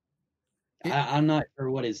 I'm not sure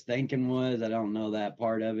what his thinking was. I don't know that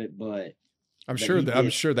part of it, but I'm sure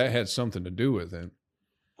that had something to do with it.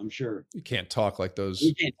 I'm sure You can't talk like those.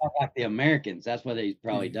 you can't talk like the Americans. That's what he's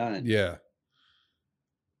probably done. Yeah.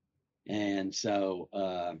 And so,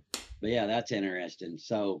 but yeah, that's interesting.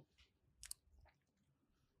 So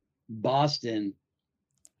Boston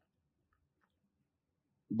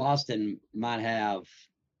might have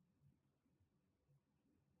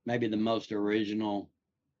maybe the most original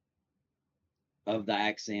of the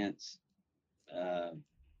accents.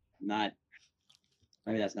 Not,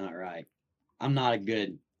 maybe that's not right. I'm not a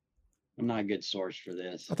good source for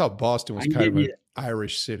this. I thought Boston was kind of an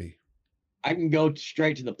Irish city. I can go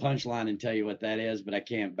straight to the punchline and tell you what that is, but I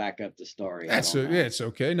can't back up the story. Yeah, it's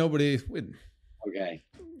okay. Nobody. Okay.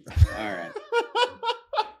 All right.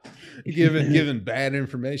 Giving bad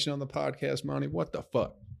information on the podcast, Monty. What the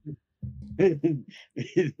fuck?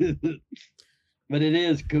 But it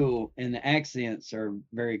is cool, and the accents are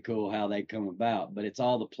very cool how they come about. But it's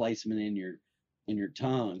all the placement in your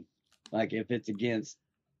tongue, like if it's against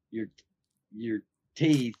your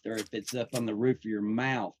teeth, or if it's up on the roof of your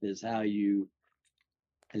mouth, is how you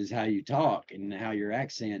talk, and how your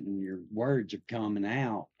accent and your words are coming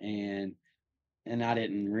out. And I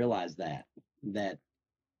didn't realize that,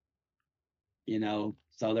 you know,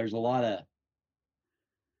 so there's a lot of,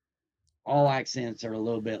 all accents are a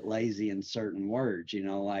little bit lazy in certain words, you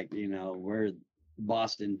know, like, you know, we're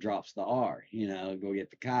Boston drops the R, go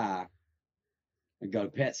get the Kai and go to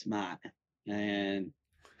PetSmart and,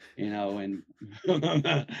 and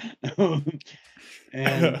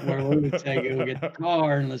and where we would say go get the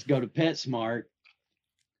car and let's go to PetSmart.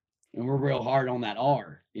 And we're real hard on that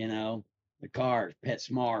R, the car,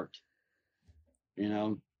 PetSmart,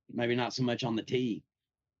 maybe not so much on the T,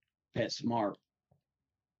 PetSmart.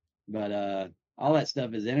 But all that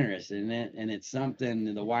stuff is interesting, isn't it? And it's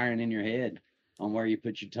something, the wiring in your head on where you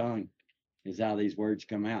put your tongue is how these words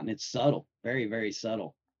come out. And it's subtle, very, very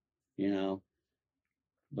subtle,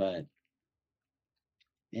 but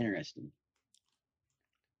interesting.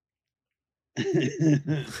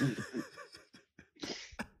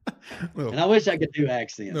 And I wish I could do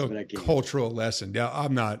accents, but I can't. Cultural lesson. Yeah,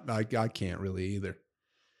 I'm not. I can't really either.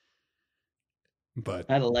 But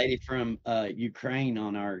I had a lady from Ukraine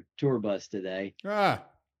on our tour bus today. I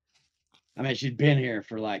mean, she'd been here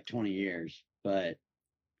for like 20 years, but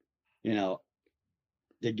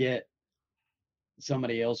to get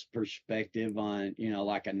somebody else's perspective on,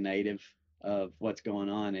 like a native of what's going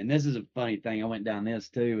on. And this is a funny thing. I went down this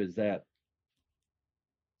too, is that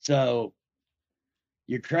so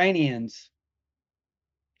Ukrainians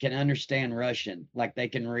can understand Russian, like they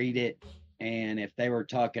can read it. And if they were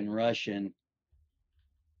talking Russian,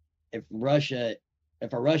 if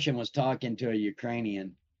a Russian was talking to a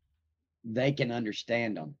Ukrainian, they can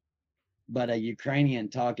understand them. But a Ukrainian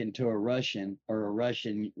talking to a Russian or a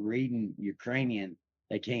Russian reading Ukrainian,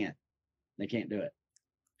 they can't. They can't do it.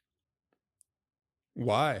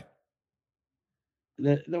 Why?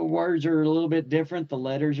 The words are a little bit different. The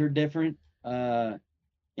letters are different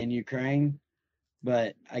in Ukraine,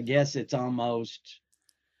 but I guess it's almost.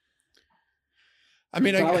 I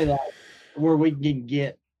mean, probably like where we can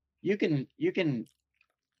get. You can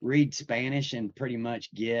read Spanish and pretty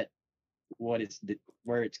much get where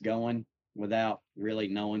it's going without really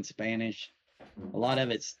knowing Spanish. A lot of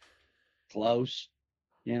it's close,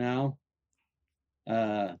 and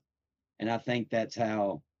I think that's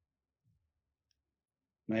how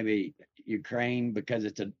maybe Ukraine, because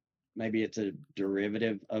it's a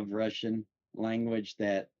derivative of Russian language,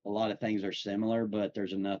 that a lot of things are similar, but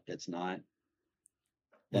there's enough that's not,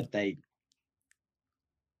 that they.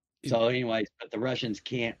 So anyways, but the Russians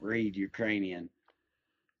can't read Ukrainian,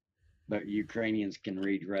 but Ukrainians can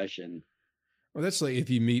read Russian. Well, that's like if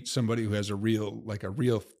you meet somebody who has a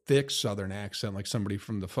real thick Southern accent, like somebody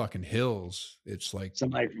from the fucking hills. It's like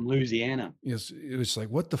somebody from Louisiana. It's like,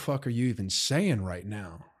 what the fuck are you even saying right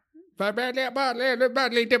now? It's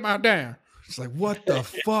like, what the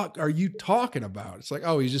fuck are you talking about? It's like,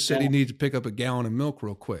 oh, he just said he needs to pick up a gallon of milk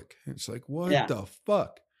real quick. It's like, what the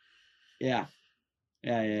fuck? Yeah.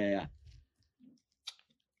 Yeah.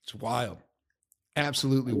 It's wild.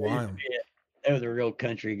 Absolutely wild. There was a real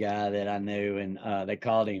country guy that I knew, and they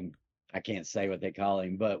called him, I can't say what they call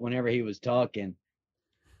him, but whenever he was talking,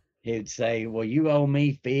 he'd say, well, you owe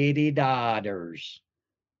me $50.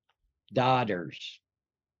 Daughters.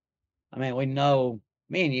 I mean, we know,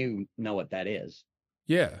 me and you know what that is.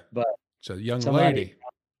 Yeah. But it's a young lady.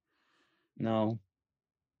 No.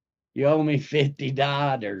 You owe me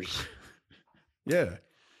 $50. Yeah.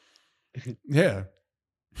 Yeah.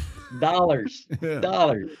 Dollars.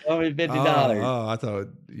 Dollars. Owe me $50. Oh, I thought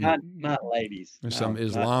not ladies. Some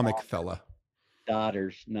Islamic fella.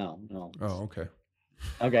 Daughters. No. Oh, okay.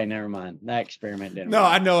 Okay, never mind. That experiment didn't work.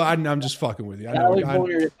 I know. I'm just fucking with you. I was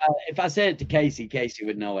wondering if I said it to Casey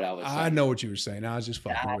would know what I was saying. I know what you were saying. I was just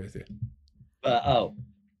fucking with you. But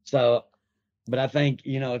I think,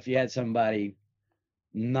 if you had somebody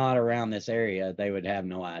not around this area, they would have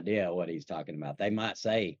no idea what he's talking about. They might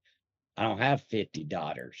say, I don't have 50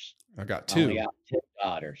 daughters. I got 2. I only got 2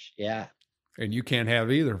 daughters. Yeah. And you can't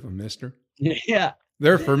have either of them, mister. Yeah.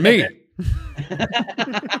 They're for me.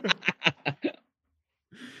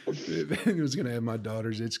 If anyone's going to have my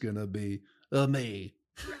daughters, it's going to be me.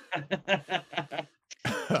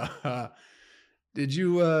 Did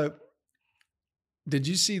you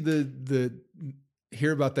see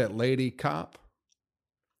hear about that lady cop?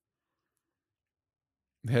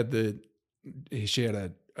 She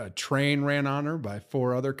had a train ran on her by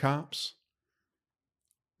 4 other cops.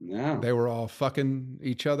 No. They were all fucking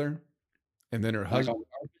each other. And then her husband. On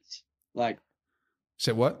purpose? Like.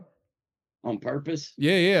 Say what? On purpose?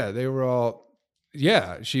 Yeah. They were all.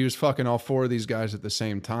 Yeah, she was fucking all 4 of these guys at the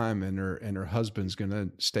same time, and her husband's gonna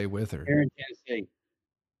stay with her. Here in Tennessee.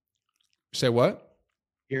 Say what?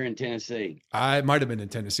 Here in Tennessee. I might have been in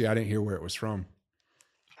Tennessee. I didn't hear where it was from.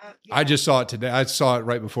 Yeah. I just saw it today. I saw it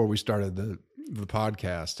right before we started the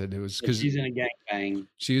podcast, and it was because she's in a gangbang.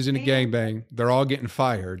 She was in a gangbang. They're all getting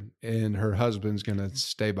fired, and her husband's gonna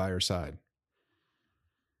stay by her side.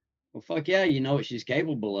 Well, fuck yeah, you know what she's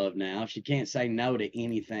capable of now. If she can't say no to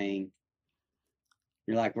anything,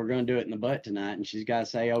 you're like, we're going to do it in the butt tonight, and she's got to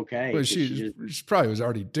say okay. Well, 'cause she probably was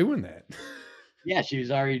already doing that. yeah, she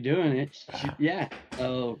was already doing it. Yeah,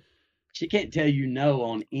 so she can't tell you no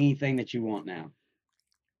on anything that you want now.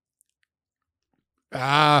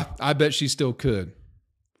 I bet she still could.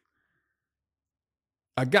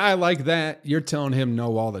 A guy like that, you're telling him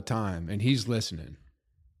no all the time, and he's listening.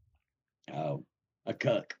 Oh, a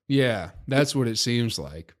cuck. Yeah, that's what it seems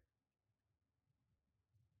like.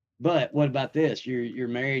 But what about this? You're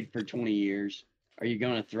married for 20 years. Are you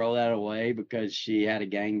going to throw that away because she had a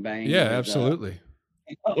gangbang? Yeah, absolutely.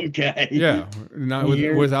 Okay. Yeah, not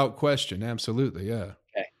without question. Absolutely. Yeah.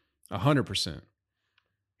 Okay. 100%.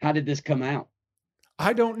 How did this come out?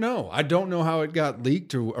 I don't know. I don't know how it got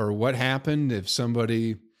leaked or what happened. If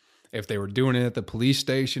they were doing it at the police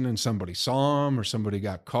station and somebody saw them or somebody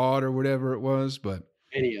got caught or whatever it was, but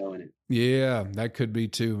Video in it. Yeah, that could be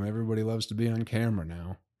too. Everybody loves to be on camera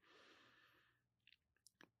now.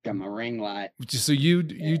 Got my ring light. So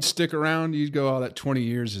you'd stick around. You'd go, that 20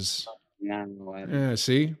 years is. No,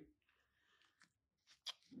 see,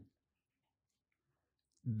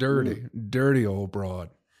 dirty old broad.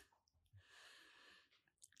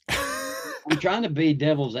 I'm trying to be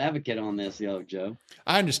devil's advocate on this, Joe.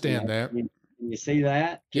 I understand that. Can you see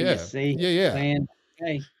that? Can Yeah. you see? Yeah. Saying,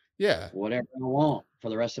 hey, yeah, whatever I want for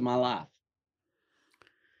the rest of my life.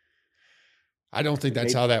 I don't think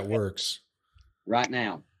that's how that works. Right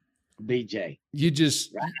now, BJ.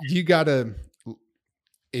 You gotta.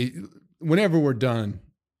 Whenever we're done,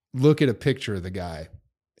 look at a picture of the guy,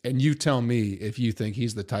 and you tell me if you think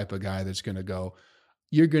he's the type of guy that's going to go,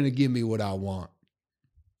 you're going to give me what I want.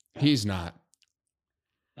 He's not.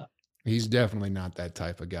 He's definitely not that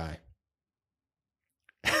type of guy.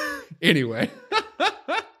 Anyway,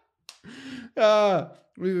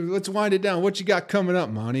 let's wind it down. What you got coming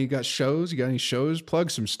up, Monty? You got shows? You got any shows?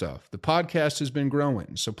 Plug some stuff. The podcast has been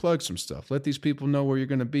growing, so plug some stuff. Let these people know where you're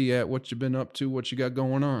going to be at, what you've been up to, what you got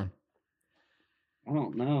going on. I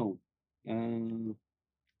don't know.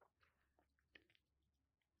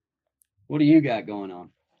 What do you got going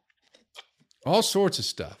on? All sorts of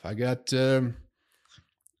stuff. I got going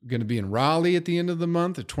to be in Raleigh at the end of the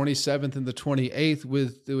month, the 27th and the 28th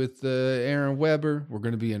with Aaron Weber. We're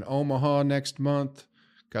going to be in Omaha next month.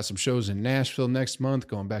 Got some shows in Nashville next month,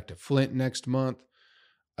 going back to Flint next month.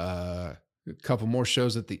 A couple more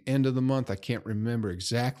shows at the end of the month. I can't remember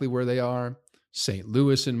exactly where they are. St.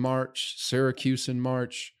 Louis in March, Syracuse in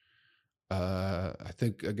March. I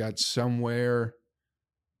think I got somewhere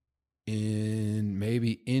in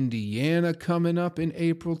maybe Indiana coming up in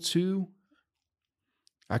April too.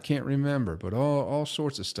 I can't remember, but all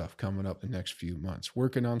sorts of stuff coming up the next few months.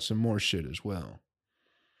 Working on some more shit as well.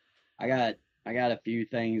 I got a few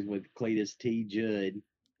things with Cletus T. Judd,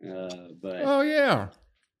 but oh yeah,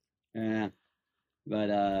 but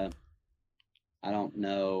I don't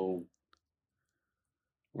know.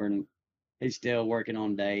 He's still working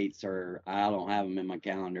on dates, or I don't have them in my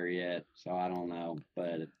calendar yet, so I don't know.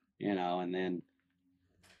 But and then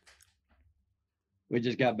we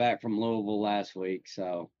just got back from Louisville last week,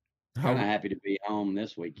 so kind of happy to be home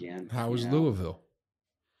this weekend. How was Louisville?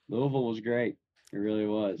 Louisville was great. It really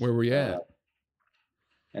was. Where were you at?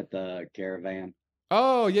 At the Caravan.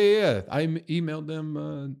 Oh, yeah. I emailed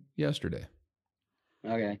them yesterday.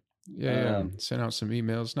 Okay. Yeah. Sent out some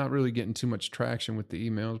emails. Not really getting too much traction with the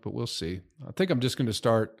emails, but we'll see. I think I'm just going to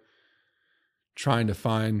start trying to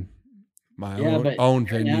find my own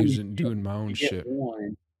venues and doing my own shit.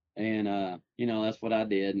 And that's what I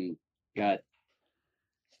did, and got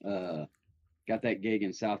that gig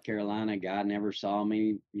in South Carolina. Guy never saw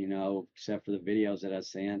me, except for the videos that I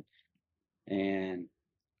sent, and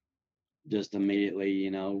just immediately,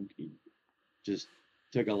 just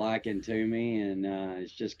took a liking to me, and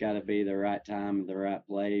it's just got to be the right time, the right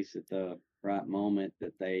place, at the right moment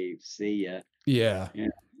that they see you. Yeah.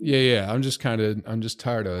 Yeah. I'm just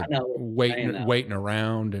tired of waiting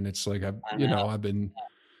around, and it's like I've been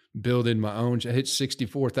building my own. I hit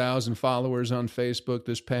 64,000 followers on Facebook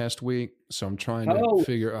this past week, so I'm trying to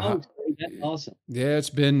figure out. That's awesome. Yeah,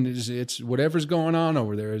 it's whatever's going on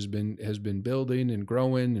over there has been building and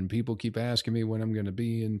growing, and people keep asking me when I'm going to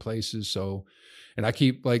be in places. So, and I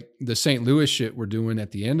keep, like, the St. Louis shit we're doing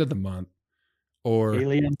at the end of the month, or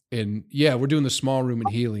Helium. We're doing the small room in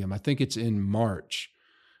Helium. I think it's in March,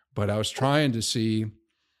 but I was trying to see,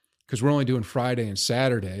 because we're only doing Friday and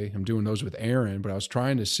Saturday. I'm doing those with Aaron, but I was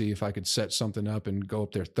trying to see if I could set something up and go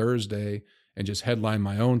up there Thursday and just headline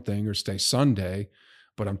my own thing, or stay Sunday.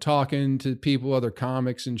 But I'm talking to people, other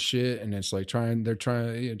comics and shit, and it's like they're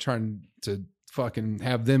trying to fucking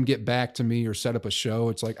have them get back to me or set up a show.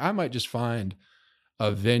 It's like, I might just find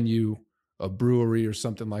a venue, a brewery or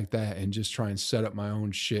something like that, and just try and set up my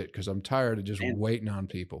own shit. Cause I'm tired of just waiting on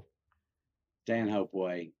people. Stanhope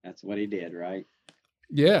way. That's what he did, right?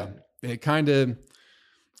 Yeah. It kind of,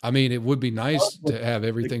 I mean, it would be nice to have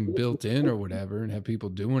everything built in or whatever and have people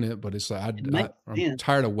doing it, but it's like, I'm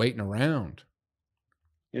tired of waiting around.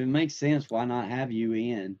 If it makes sense, why not have you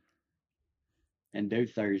in and do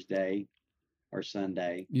Thursday or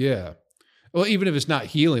Sunday? Yeah. Well, even if it's not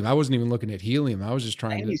helium, I wasn't even looking at helium. I was just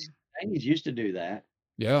trying to. Amy's used to do that.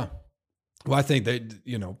 Yeah. Well, I think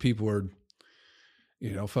that, people are,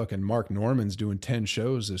 fucking Mark Norman's doing 10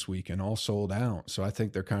 shows this weekend, all sold out. So I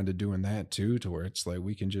think they're kind of doing that too, to where it's like,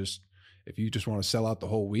 we can just, if you just want to sell out the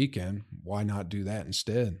whole weekend, why not do that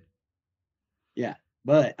instead? Yeah.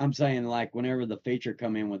 But I'm saying, like, whenever the feature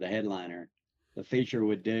come in with a headliner, the feature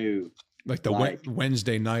would do like the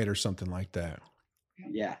Wednesday night or something like that.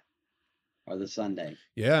 Yeah. Or the Sunday.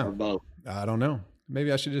 Yeah. Or both. I don't know.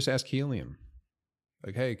 Maybe I should just ask Helium.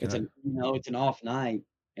 Like, hey, it's an off night,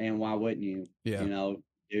 and why wouldn't you? Yeah.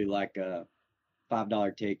 Do like a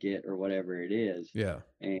 $5 ticket or whatever it is. Yeah.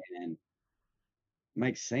 And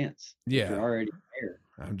makes sense. Yeah. You're already there.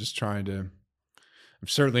 I'm just trying to. I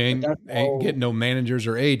certainly ain't getting no managers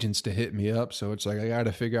or agents to hit me up. So it's like, I got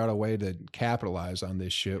to figure out a way to capitalize on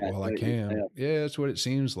this shit while I can. Yeah, that's what it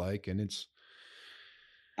seems like. And it's.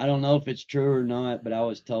 I don't know if it's true or not, but I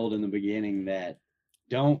was told in the beginning that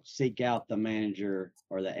don't seek out the manager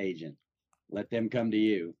or the agent. Let them come to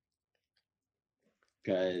you,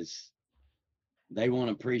 because they won't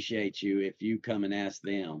appreciate you if you come and ask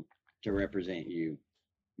them to represent you.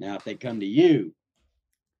 Now, if they come to you,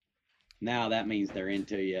 now that means they're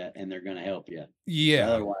into you and they're going to help you. Yeah.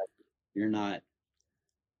 Otherwise, they're not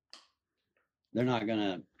going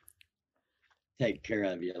to take care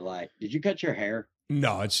of you. Like, did you cut your hair?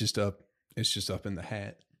 No, it's just up. It's just up in the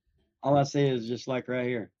hat. All I see is just like right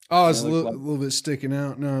here. Oh, it's a little bit sticking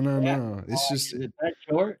out. No. It's just. Is it that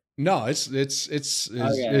short? No, it's okay.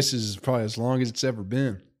 This is probably as long as it's ever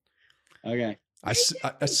been. Okay. I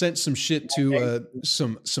sent some shit to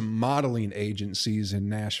some modeling agencies in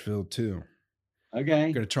Nashville too. Okay.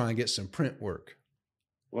 I'm gonna try and get some print work.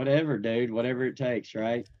 Whatever, dude. Whatever it takes,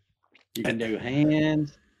 right? You can do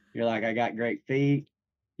hands. You're like, I got great feet.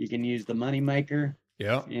 You can use the money maker.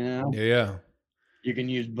 Yeah. Yeah. You can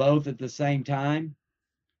use both at the same time.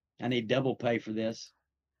 I need double pay for this.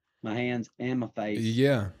 My hands and my face.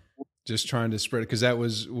 Yeah. Just trying to spread it, because that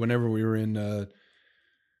was whenever we were in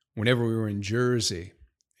Jersey.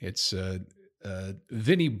 It's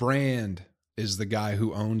Vinny Brand is the guy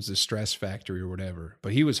who owns the Stress Factory or whatever.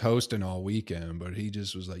 But he was hosting all weekend, but he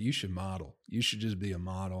just was like, you should model. You should just be a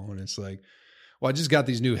model. And it's like, well, I just got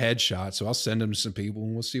these new headshots, so I'll send them to some people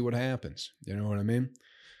and we'll see what happens. You know what I mean?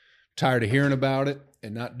 Tired of hearing about it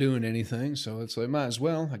and not doing anything. So it's like, might as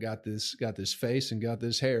well. I got this face and got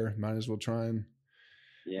this hair. Might as well try and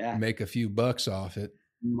make a few bucks off it.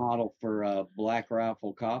 Model for Black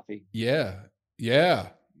Rifle Coffee. Yeah.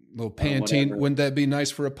 Little Pantene. Wouldn't that be nice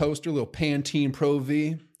for a poster? Little Pantene Pro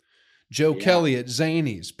V. Joe Kelly at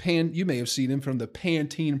Zany's. You may have seen him from the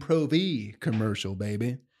Pantene Pro V commercial,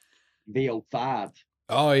 baby. VO5.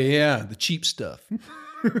 Oh yeah, the cheap stuff.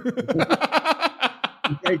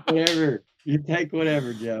 You take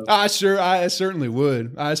whatever, Joe. I certainly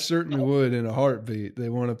would. I certainly would in a heartbeat. They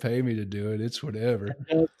want to pay me to do it. It's whatever.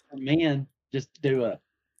 For men, just do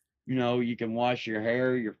you can wash your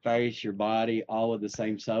hair, your face, your body, all with the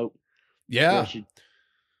same soap. Yeah.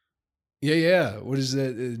 Yeah. What is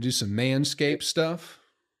that? Do some Manscaped stuff?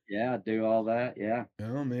 Yeah, do all that. Yeah.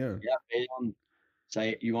 Oh man. Yeah.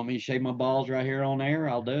 Say, you want me to shave my balls right here on air?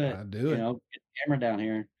 I'll do it. I'll do it. Get the camera down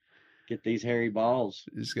here. Get these hairy balls.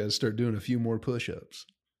 Just got to start doing a few more push-ups.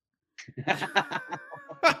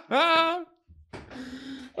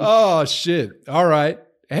 Oh, shit. All right.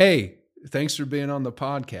 Hey, thanks for being on the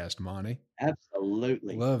podcast, Monty.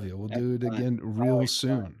 Absolutely. Love you. We'll do it again real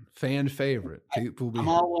soon. Fan favorite. People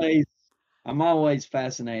I'm always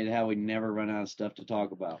fascinated how we never run out of stuff to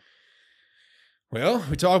talk about. Well,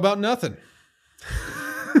 we talk about nothing.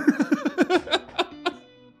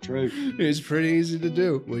 True. It's pretty easy to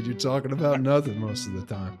do when you're talking about nothing most of the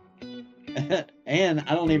time. And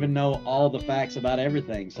I don't even know all the facts about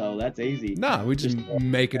everything, so that's easy. Nah, we just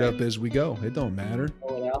make it up as we go. It don't matter.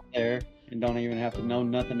 Throw it out there and don't even have to know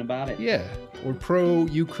nothing about it. Yeah, we're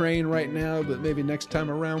pro-Ukraine right now, but maybe next time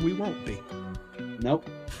around we won't be. Nope.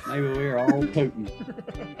 Maybe we're all Putin.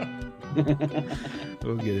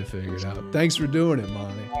 We'll get it figured out. Thanks for doing it,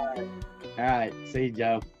 Monty. All right. See you,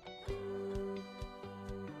 Joe.